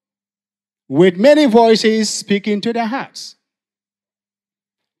with many voices speaking to their hearts.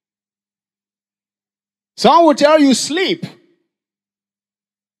 Some will tell you sleep.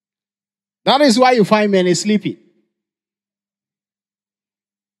 That is why you find many sleeping.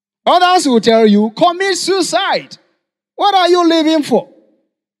 Others will tell you, commit suicide. What are you living for?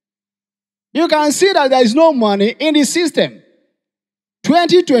 You can see that there is no money in the system.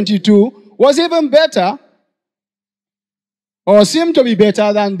 2022 was even better, or seemed to be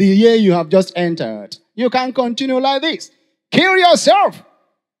better than the year you have just entered. You can continue like this. Kill yourself.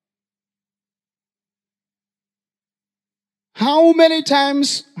 How many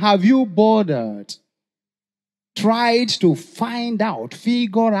times have you bothered, tried to find out,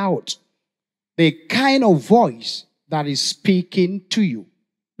 figure out the kind of voice that is speaking to you?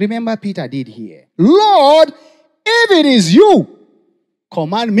 Remember Peter did here. Lord, if it is you,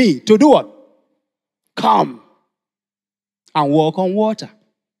 command me to do what? Come and walk on water.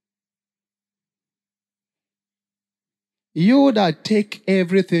 You that take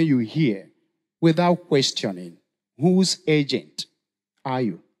everything you hear without questioning, whose agent are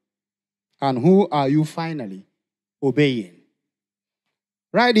you? And who are you finally obeying?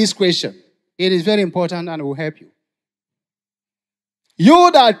 Write this question. It is very important and will help you.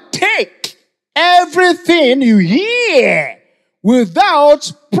 You that take everything you hear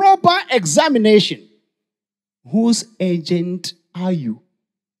without proper examination, whose agent are you?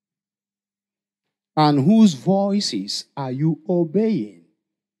 And whose voices are you obeying?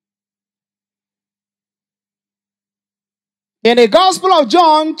 In the Gospel of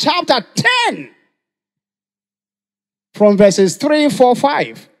John, chapter 10, from verses 3, 4,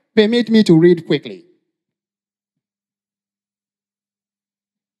 5, permit me to read quickly.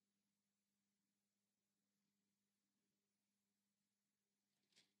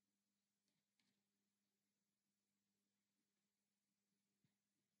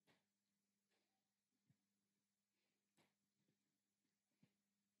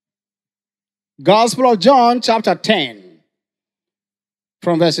 Gospel of John, chapter 10,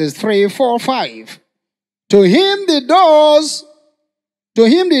 from verses 3, 4, 5. To him the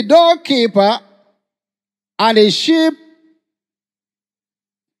doorkeeper and the sheep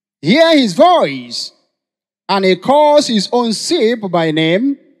hear his voice, and he calls his own sheep by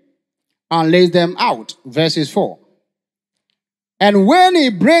name and leads them out. Verses 4. And when he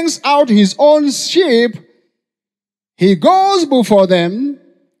brings out his own sheep, he goes before them,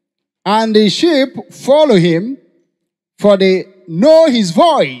 and the sheep follow him, for they know his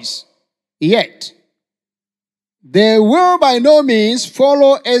voice. Yet they will by no means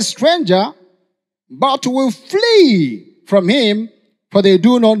follow a stranger, but will flee from him, for they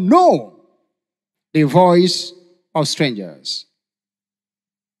do not know the voice of strangers.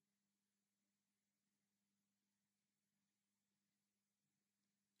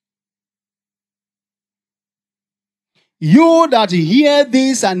 You that hear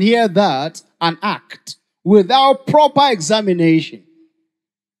this and hear that and act without proper examination,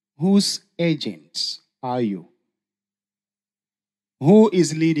 whose agents are you? Who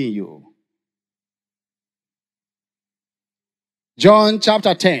is leading you? John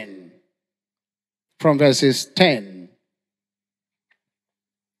chapter 10, from verses 10.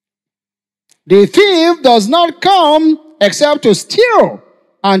 The thief does not come except to steal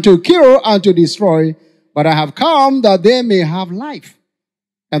and to kill and to destroy. But I have come that they may have life,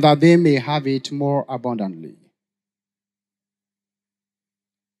 and that they may have it more abundantly.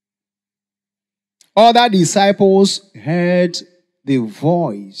 Other disciples heard the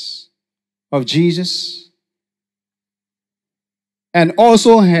voice of Jesus and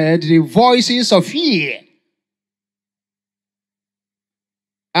also heard the voices of fear.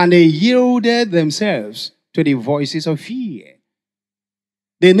 And they yielded themselves to the voices of fear.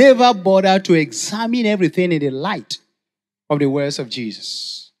 They never bothered to examine everything in the light of the words of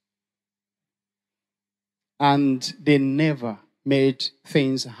Jesus. And they never made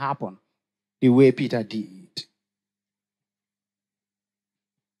things happen the way Peter did.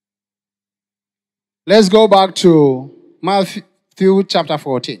 Let's go back to Matthew chapter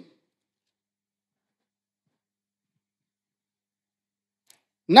 14.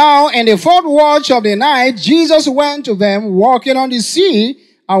 Now, in the fourth watch of the night, Jesus went to them walking on the sea.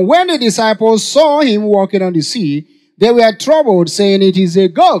 And when the disciples saw him walking on the sea, they were troubled, saying, "It is a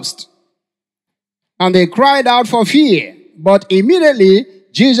ghost." And they cried out for fear. But immediately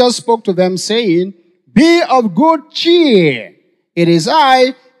Jesus spoke to them, saying, "Be of good cheer. It is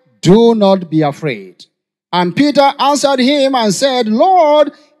I. Do not be afraid. And Peter answered him and said,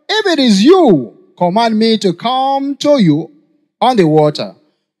 Lord, if it is you, command me to come to you on the water.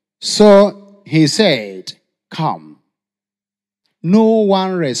 So he said, come. No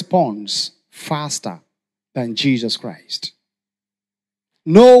one responds faster than Jesus Christ.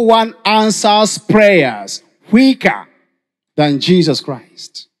 No one answers prayers quicker than Jesus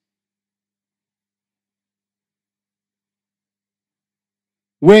Christ.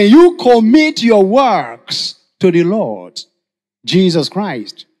 When you commit your works to the Lord, Jesus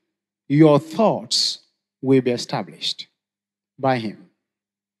Christ, your thoughts will be established by him.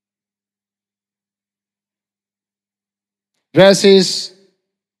 Verses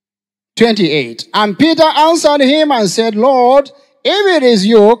 28. And Peter answered him and said, Lord, if it is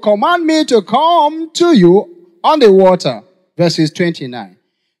you, command me to come to you on the water. Verses 29.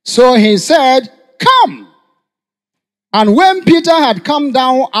 So he said, come. And when Peter had come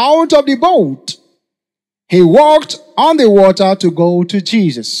down out of the boat, he walked on the water to go to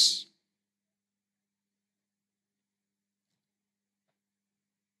Jesus.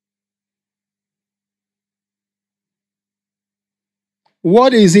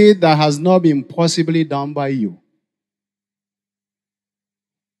 What is it that has not been possibly done by you?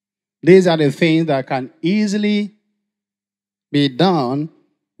 These are the things that can easily be done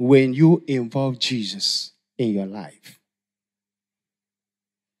when you involve Jesus in your life.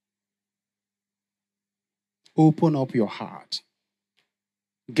 Open up your heart.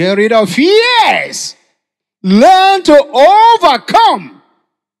 Get rid of fears. Learn to overcome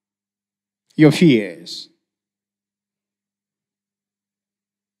your fears.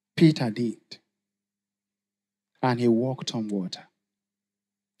 Peter did. And he walked on water.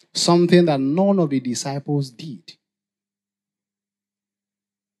 Something that none of the disciples did.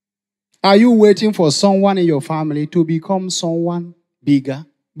 Are you waiting for someone in your family to become someone bigger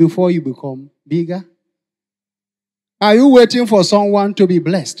before you become bigger? Are you waiting for someone to be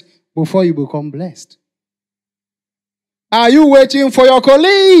blessed before you become blessed? Are you waiting for your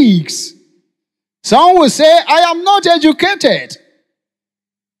colleagues? Some will say, I am not educated.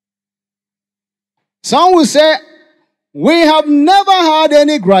 Some will say, we have never had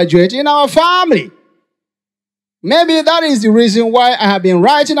any graduate in our family. Maybe that is the reason why I have been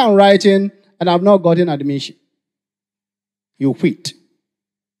writing and writing and I have not gotten admission. You quit.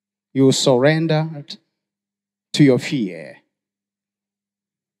 You surrender to your fear.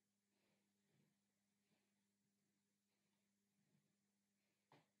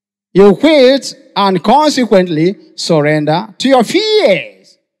 You quit and consequently surrender to your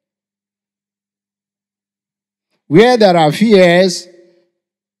fears. Where there are fears,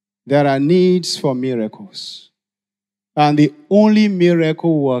 there are needs for miracles. And the only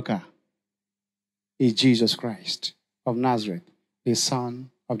miracle worker is Jesus Christ of Nazareth, the Son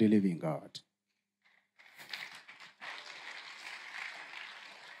of the living God.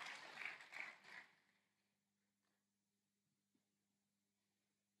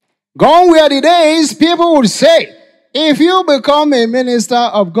 Gone were the days people would say, if you become a minister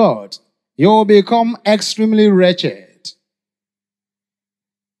of God, you will become extremely wretched,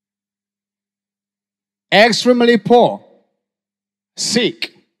 extremely poor,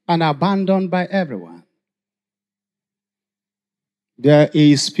 sick, and abandoned by everyone. There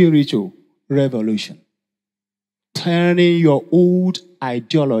is spiritual revolution, turning your old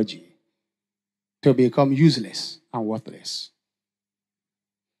ideology to become useless and worthless.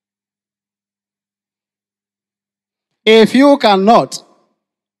 If you cannot,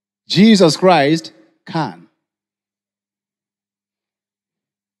 Jesus Christ can.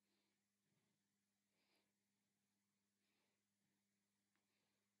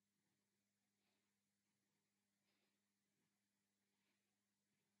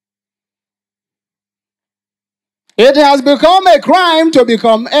 It has become a crime to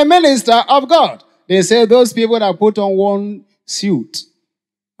become a minister of God. They say those people that put on one suit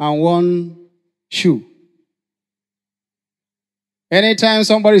and one shoe. Anytime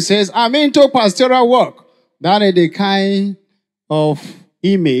somebody says, I'm into pastoral work, that is the kind of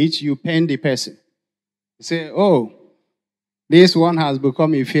image you paint the person. You say, oh, this one has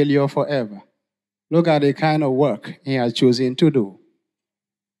become a failure forever. Look at the kind of work he has chosen to do.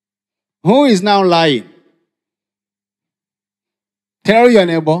 Who is now lying? Tell your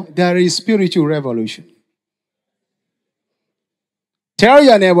neighbor, there is spiritual revolution. Tell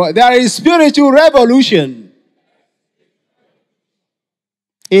your neighbor, there is spiritual revolution.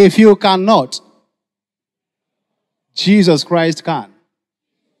 If you cannot, Jesus Christ can.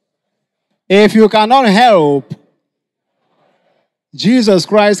 If you cannot help, Jesus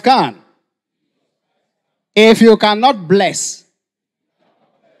Christ can. If you cannot bless,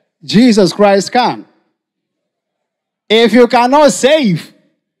 Jesus Christ can. If you cannot save,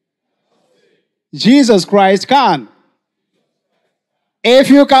 Jesus Christ can. If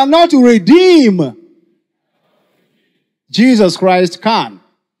you cannot redeem, Jesus Christ can.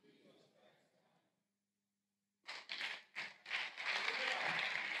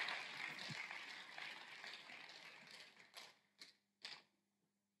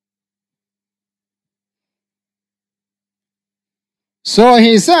 So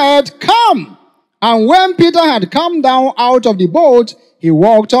he said, come. And when Peter had come down out of the boat, he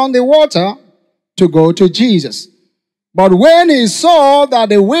walked on the water to go to Jesus. But when he saw that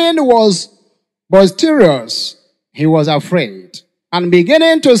the wind was boisterous, he was afraid. And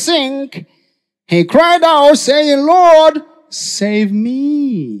beginning to sink, he cried out, saying, Lord, save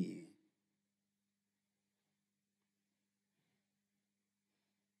me.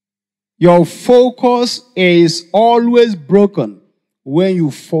 Your focus is always broken when you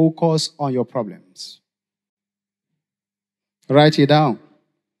focus on your problems. Write it down.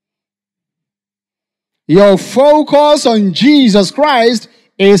 Your focus on Jesus Christ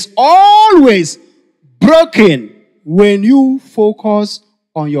is always broken when you focus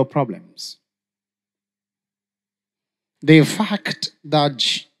on your problems. The fact that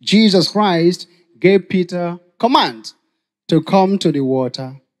Jesus Christ gave Peter command to come to the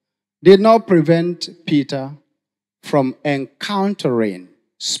water did not prevent Peter from encountering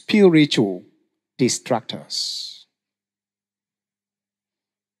spiritual distractors.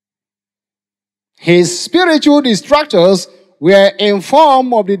 His spiritual distractors were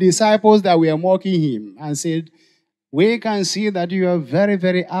informed of the disciples that were mocking him and said, we can see that you are very,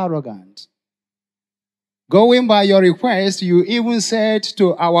 very arrogant. Going by your request, you even said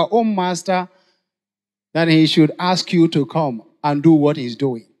to our own master that he should ask you to come and do what he's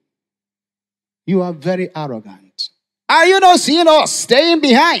doing. You are very arrogant. Are you not seeing us staying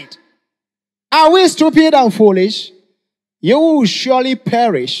behind? Are we stupid and foolish? You will surely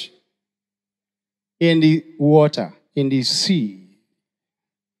perish in the water, in the sea.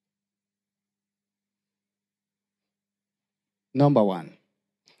 Number one.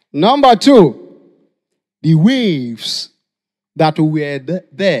 Number two, the waves that were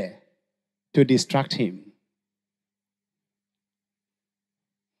there to distract him.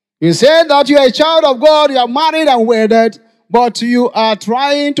 You said that you are a child of God, you are married and wedded, but you are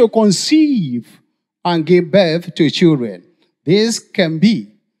trying to conceive and give birth to children. This can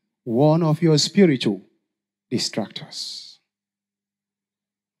be one of your spiritual distractors.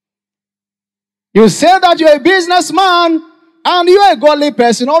 You said that you're a businessman and you're a godly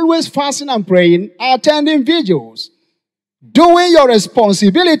person, always fasting and praying, attending vigils, doing your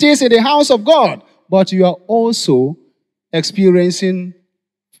responsibilities in the house of God, but you are also experiencing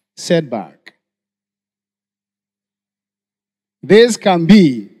setback. This can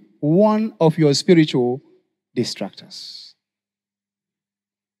be one of your spiritual distractors.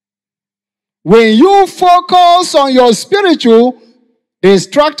 When you focus on your spiritual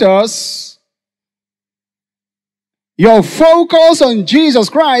distractors, your focus on Jesus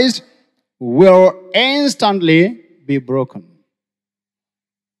Christ will instantly be broken.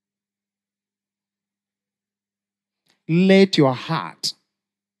 Let your heart,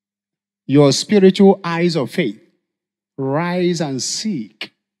 your spiritual eyes of faith, rise and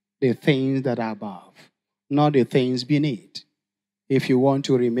seek the things that are above, not the things beneath, if you want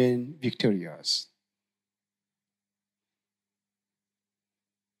to remain victorious.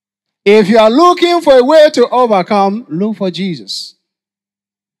 If you are looking for a way to overcome, look for Jesus.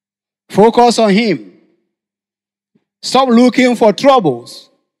 Focus on him. Stop looking for troubles.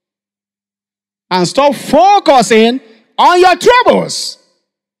 And stop focusing on your troubles.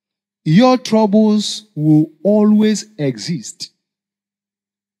 Your troubles will always exist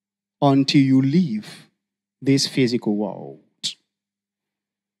until you leave this physical world.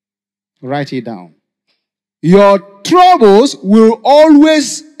 Write it down. Your troubles will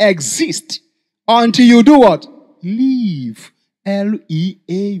always exist until you do what? Leave.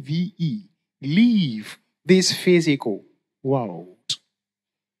 L-E-A-V-E. Leave this physical world.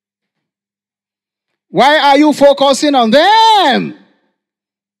 Why are you focusing on them?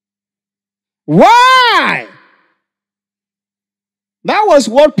 Why? That was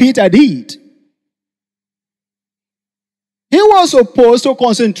what Peter did. He was supposed to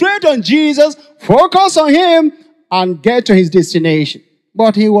concentrate on Jesus, focus on him, and get to his destination.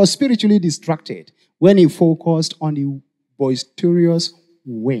 But he was spiritually distracted when he focused on the boisterous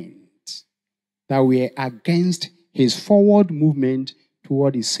winds that were against his forward movement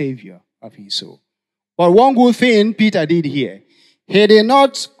toward the Savior of his soul. But one good thing Peter did here, he did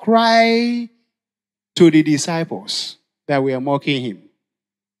not cry to the disciples that were mocking him.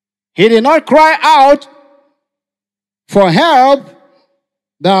 He did not cry out for help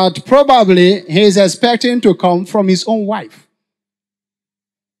that probably he is expecting to come from his own wife,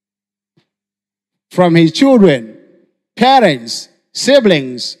 from his children, parents,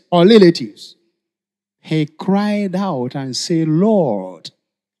 siblings, or relatives. He cried out and said, Lord,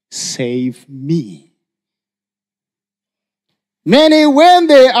 save me. Many, when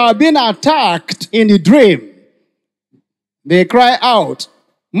they are being attacked in the dream, they cry out,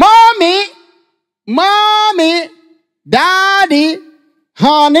 Mommy, Mommy, Daddy,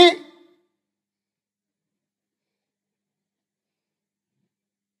 honey.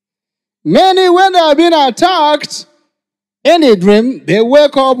 Many, when they are being attacked in a dream, they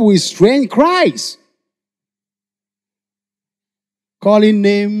wake up with strange cries, calling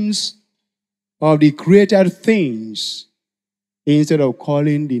names of the created things instead of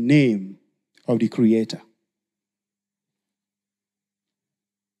calling the name of the Creator.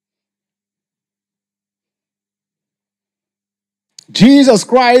 Jesus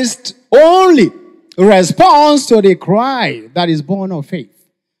Christ only responds to the cry that is born of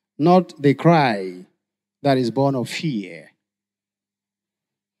faith, not the cry that is born of fear.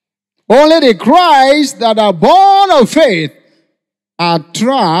 Only the cries that are born of faith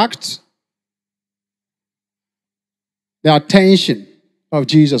attract the attention of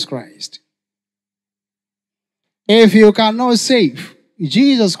Jesus Christ. If you cannot save,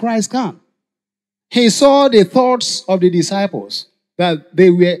 Jesus Christ can. He saw the thoughts of the disciples, that they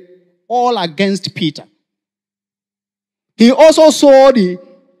were all against Peter. He also saw the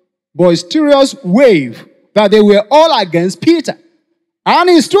boisterous wave, that they were all against Peter. And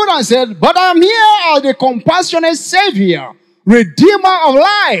he stood and said, but I'm here as the compassionate Savior, Redeemer of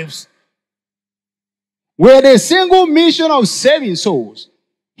lives, with a single mission of saving souls.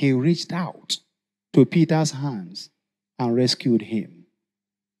 He reached out to Peter's hands and rescued him.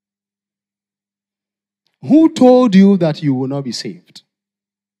 Who told you that you will not be saved?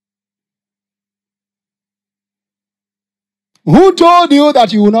 Who told you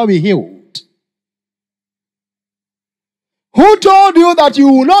that you will not be healed? Who told you that you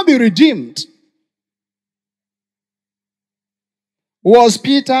will not be redeemed? Was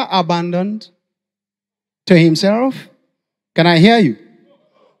Peter abandoned to himself? Can I hear you?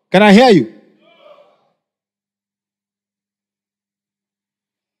 Can I hear you?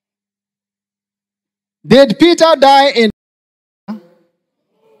 Did Peter die in?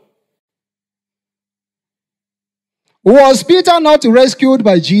 Was Peter not rescued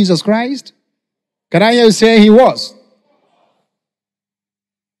by Jesus Christ? Can I hear you say he was?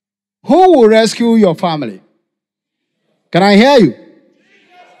 Who will rescue your family? Can I hear you?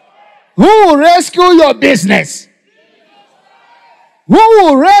 Who will rescue your business? Who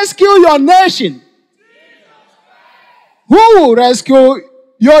will rescue your nation? Who will rescue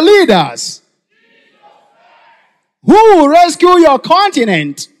your leaders? Who will rescue your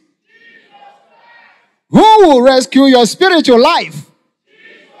continent? Who will rescue your spiritual life?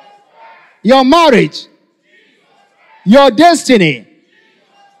 Your marriage? Your destiny?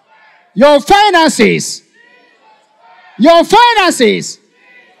 Your finances? Your finances?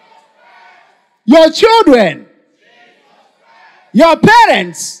 Your children? Your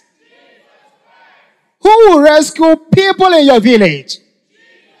parents? Who will rescue people in your village?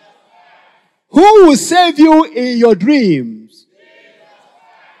 Who will save you in your dreams?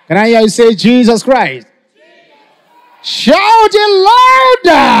 Can I hear you say Jesus Christ? Shout it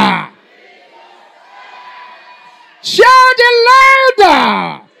louder! Shout it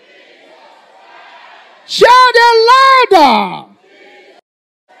louder! Shout it louder!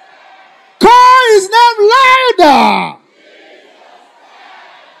 Call his name louder!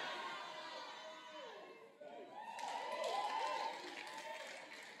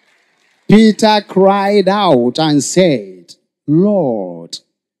 Peter cried out and said, Lord,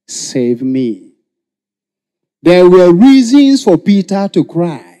 save me. There were reasons for Peter to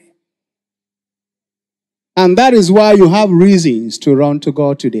cry. And that is why you have reasons to run to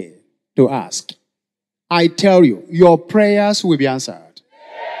God today, to ask. I tell you, your prayers will be answered.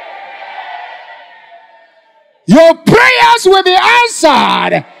 Your prayers will be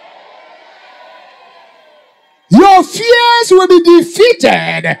answered. Your fears will be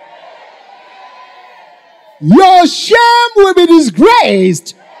defeated. Your shame will be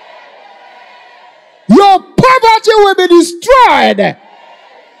disgraced. Your poverty will be destroyed.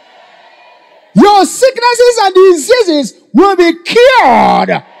 Your sicknesses and diseases will be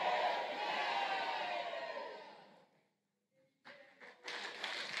cured.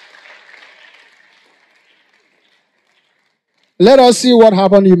 Let us see what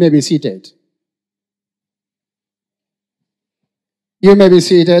happened. You may be seated. You may be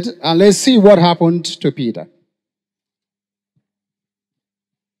seated, and let's see what happened to Peter.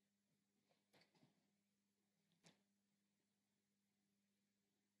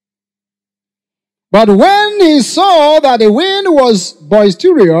 But when he saw that the wind was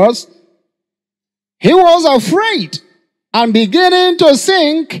boisterous, he was afraid, and beginning to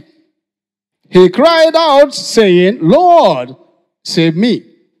sink, he cried out, saying, Lord, save me.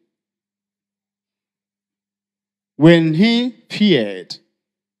 When he feared,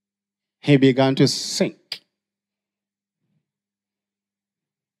 he began to sink.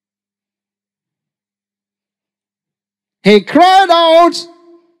 He cried out,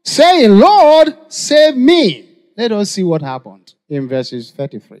 saying, Lord, save me. Let us see what happened in verses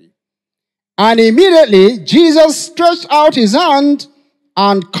 33. And immediately Jesus stretched out his hand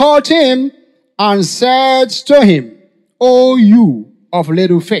and caught him and said to him, O you of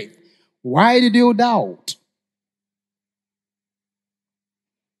little faith, why did you doubt?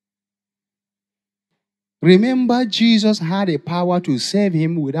 Remember, Jesus had a power to save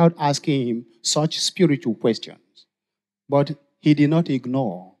him without asking him such spiritual questions. But he did not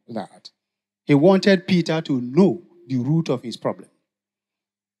ignore that. He wanted Peter to know the root of his problem.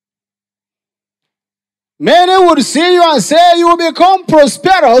 Many would see you and say you will become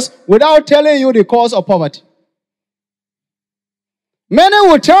prosperous without telling you the cause of poverty. Many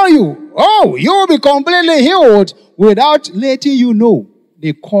will tell you, oh, you will be completely healed without letting you know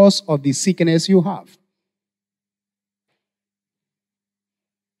the cause of the sickness you have.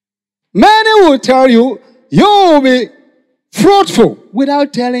 Many will tell you, you will be fruitful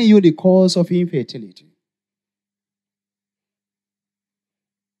without telling you the cause of infertility.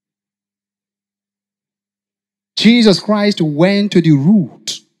 Jesus Christ went to the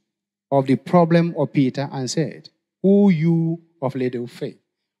root of the problem of Peter and said, O you of little faith,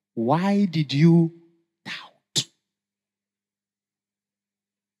 why did you doubt?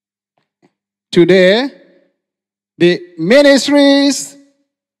 Today, the ministries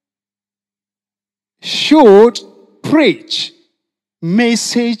should preach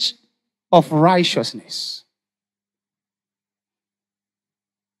message of righteousness.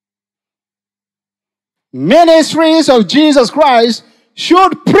 Ministries of Jesus Christ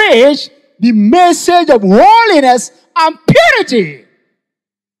should preach the message of holiness and purity.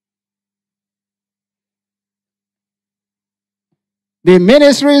 The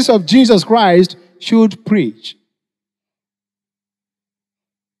ministries of Jesus Christ should preach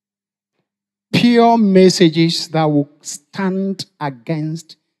pure messages that will stand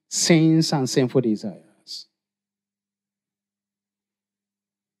against sins and sinful desires.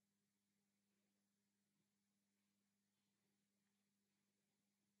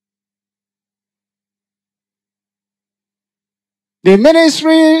 The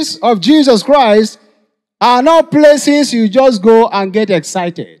ministries of Jesus Christ are not places you just go and get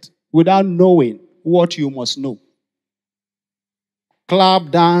excited without knowing what you must know.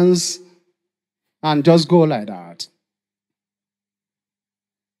 Clap, dance, and just go like that.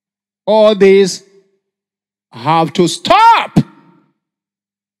 All these have to stop.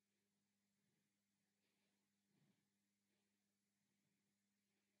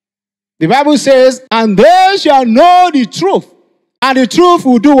 The Bible says, and they shall know the truth, and the truth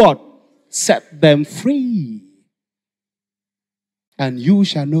will do what? Set them free. And you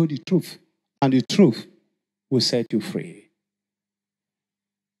shall know the truth, and the truth will set you free.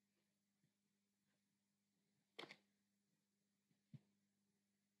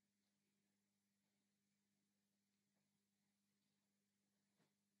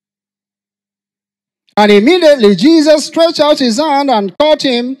 And immediately Jesus stretched out his hand and caught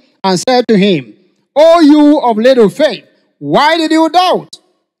him and said to him, O you of little faith, why did you doubt?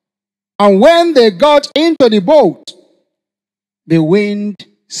 And when they got into the boat, the wind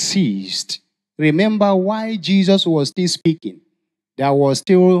ceased. Remember why Jesus was still speaking. There was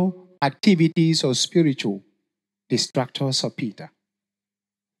still activities of spiritual distractors of Peter.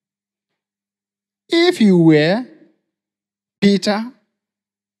 If you were Peter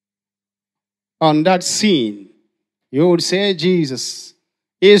on that scene, you would say, Jesus,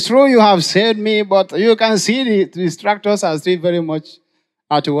 it's true you have saved me, but you can see the distractors are still very much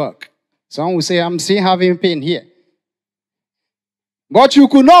at work. Some will say, I'm still having pain here. But you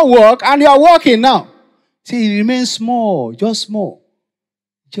could not walk, and you are walking now. See, it remains small, just small.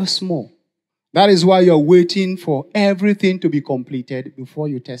 Just small. That is why you're waiting for everything to be completed before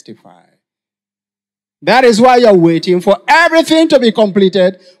you testify. That is why you're waiting for everything to be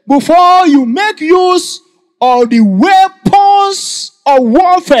completed before you make use of the weapons of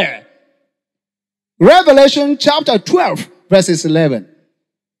warfare. Revelation chapter 12, verses 11.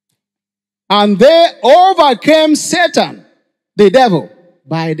 And they overcame Satan, the devil?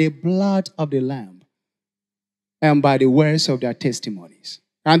 By the blood of the Lamb and by the words of their testimonies.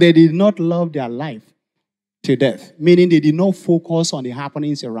 And they did not love their life to death, meaning they did not focus on the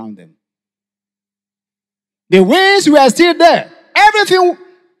happenings around them. The winds were still there. Everything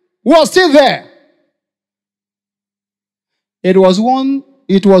was still there. It was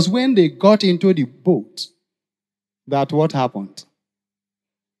when they got into the boat that what happened?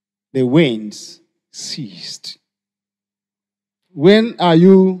 The winds ceased. When are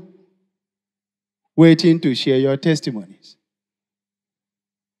you waiting to share your testimonies?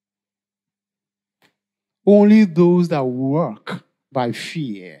 Only those that work by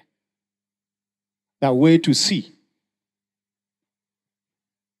fear, that wait to see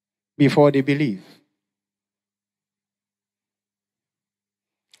before they believe.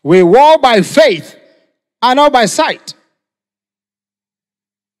 We walk by faith and not by sight.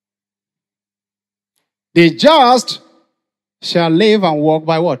 The just shall live and walk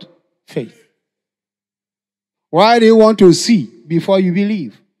by what? Faith. Why do you want to see before you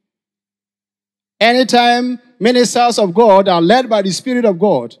believe? Anytime ministers of God are led by the Spirit of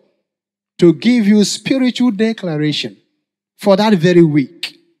God to give you spiritual declaration for that very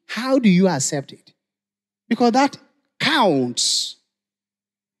week, how do you accept it? Because that counts.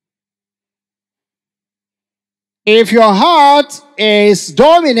 If your heart is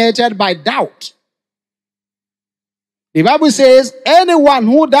dominated by doubt, the Bible says anyone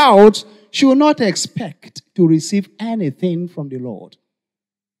who doubts should not expect to receive anything from the Lord.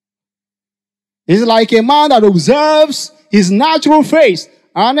 It's like a man that observes his natural face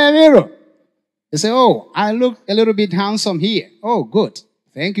on a mirror. He says, oh, I look a little bit handsome here. Oh, good.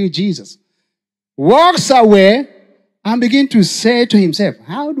 Thank you, Jesus. Walks away and begins to say to himself,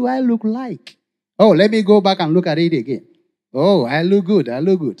 how do I look like? Oh, let me go back and look at it again. Oh, I look good. I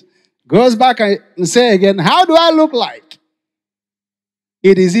look good. Goes back and say again, how do I look like?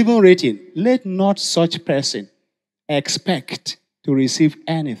 It is even written, let not such person expect to receive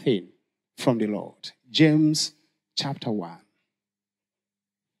anything from the Lord. James chapter 1.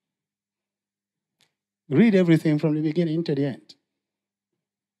 Read everything from the beginning to the end.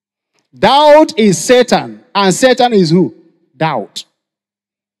 Doubt is Satan, and Satan is who? Doubt.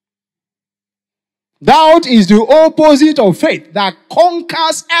 Doubt is the opposite of faith that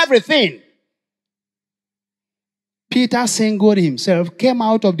conquers everything. Peter singled himself, came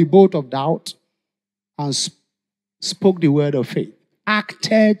out of the boat of doubt, and spoke the word of faith.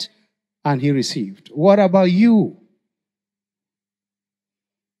 Acted, and he received. What about you?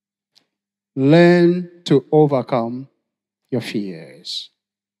 Learn to overcome your fears.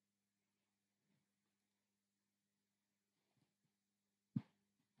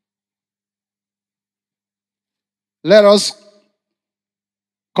 Let us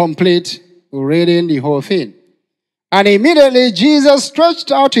complete reading the whole thing. And immediately Jesus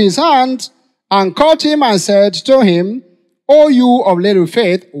stretched out his hand and caught him and said to him, O you of little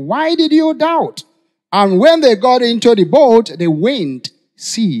faith, why did you doubt? And when they got into the boat, the wind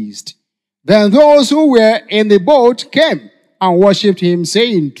ceased. Then those who were in the boat came and worshipped him,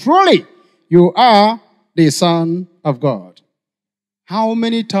 saying, truly, you are the Son of God. How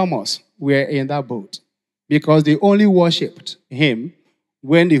many Thomas were in that boat? Because they only worshipped him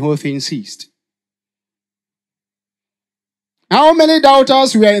when the whole thing ceased. How many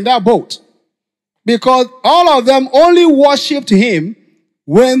doubters were in that boat? Because all of them only worshipped him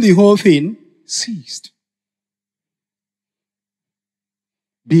when the whole thing ceased.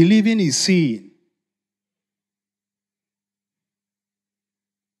 Believing is seeing.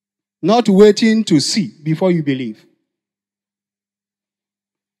 Not waiting to see before you believe.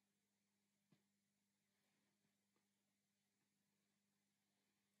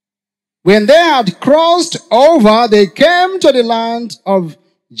 When they had crossed over, they came to the land of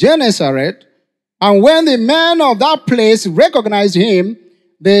Gennesaret. And when the men of that place recognized him,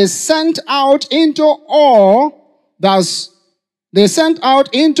 they sent out into all that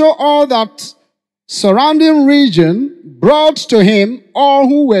surrounding region, brought to him all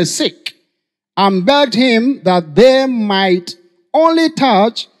who were sick, and begged him that they might only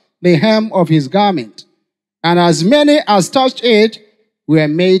touch the hem of his garment. And as many as touched it were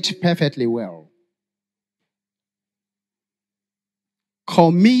made perfectly well.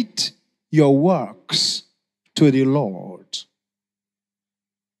 Commit your works to the Lord,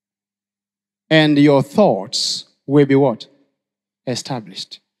 and your thoughts will be what?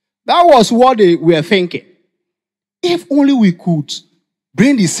 Established. That was what they were thinking. If only we could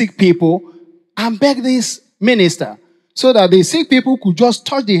bring the sick people and beg this minister so that the sick people could just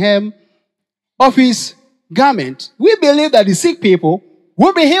touch the hem of his garment, we believe that the sick people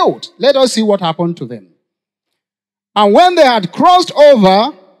will be healed. Let us see what happened to them. And when they had crossed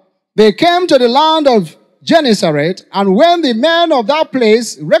over, they came to the land of Gennesaret, and when the men of that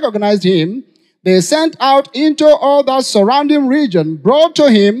place recognized him, they sent out into all that surrounding region, brought to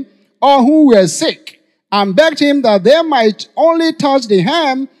him all who were sick, and begged him that they might only touch the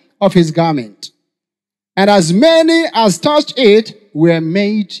hem of his garment. And as many as touched it were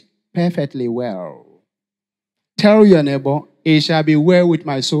made perfectly well. Tell your neighbor, it shall be well with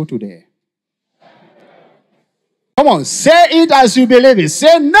my soul today. Come on, say it as you believe it.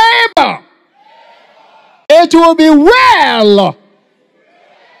 Say, neighbor, it will be well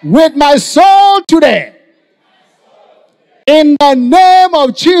with my soul today. In the name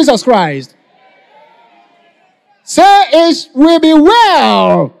of Jesus Christ. Say, it will be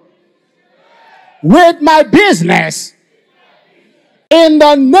well with my business. In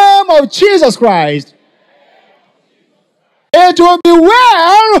the name of Jesus Christ. It will be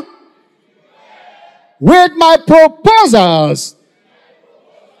well with my proposals.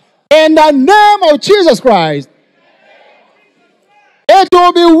 In the name of Jesus Christ. It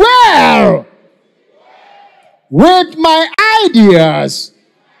will be well with my ideas,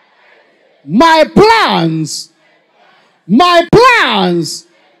 my plans, my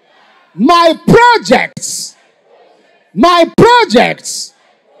projects, my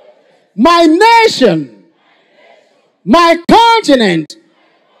nation, my continent,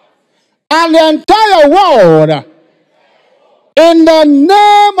 and the entire world. In the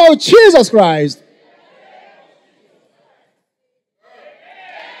name of Jesus Christ.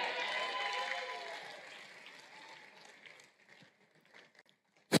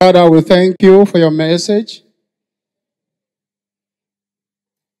 Father, we thank you for your message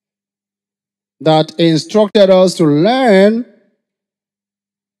that instructed us to learn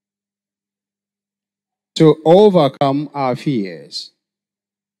to overcome our fears.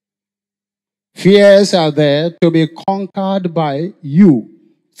 Fears are there to be conquered by you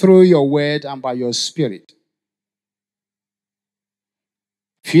through your word and by your spirit.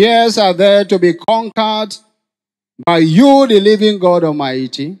 Fears are there to be conquered by you, the living God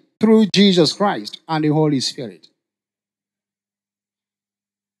Almighty, through Jesus Christ and the Holy Spirit.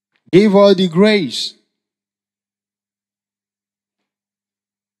 Give us the grace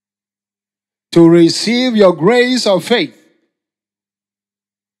to receive your grace of faith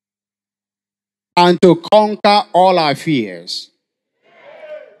and to conquer all our fears.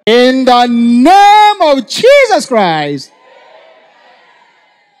 In the name of Jesus Christ.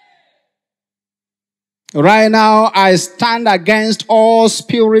 Right now, I stand against all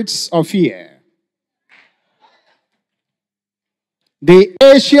spirits of fear. The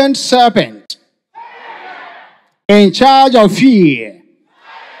ancient serpent in charge of fear,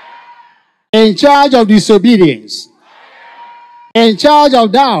 in charge of disobedience, in charge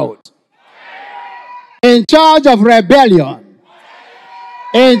of doubt, in charge of rebellion,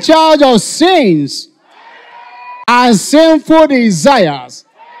 in charge of sins and sinful desires.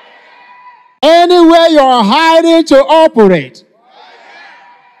 Anywhere you're hiding to operate,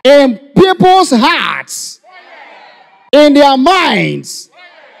 in people's hearts, in their minds,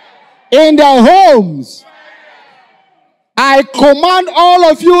 in their homes, I command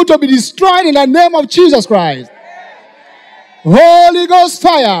all of you to be destroyed in the name of Jesus Christ. Holy Ghost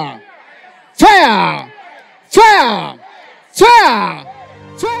fire, fire, fire, fire.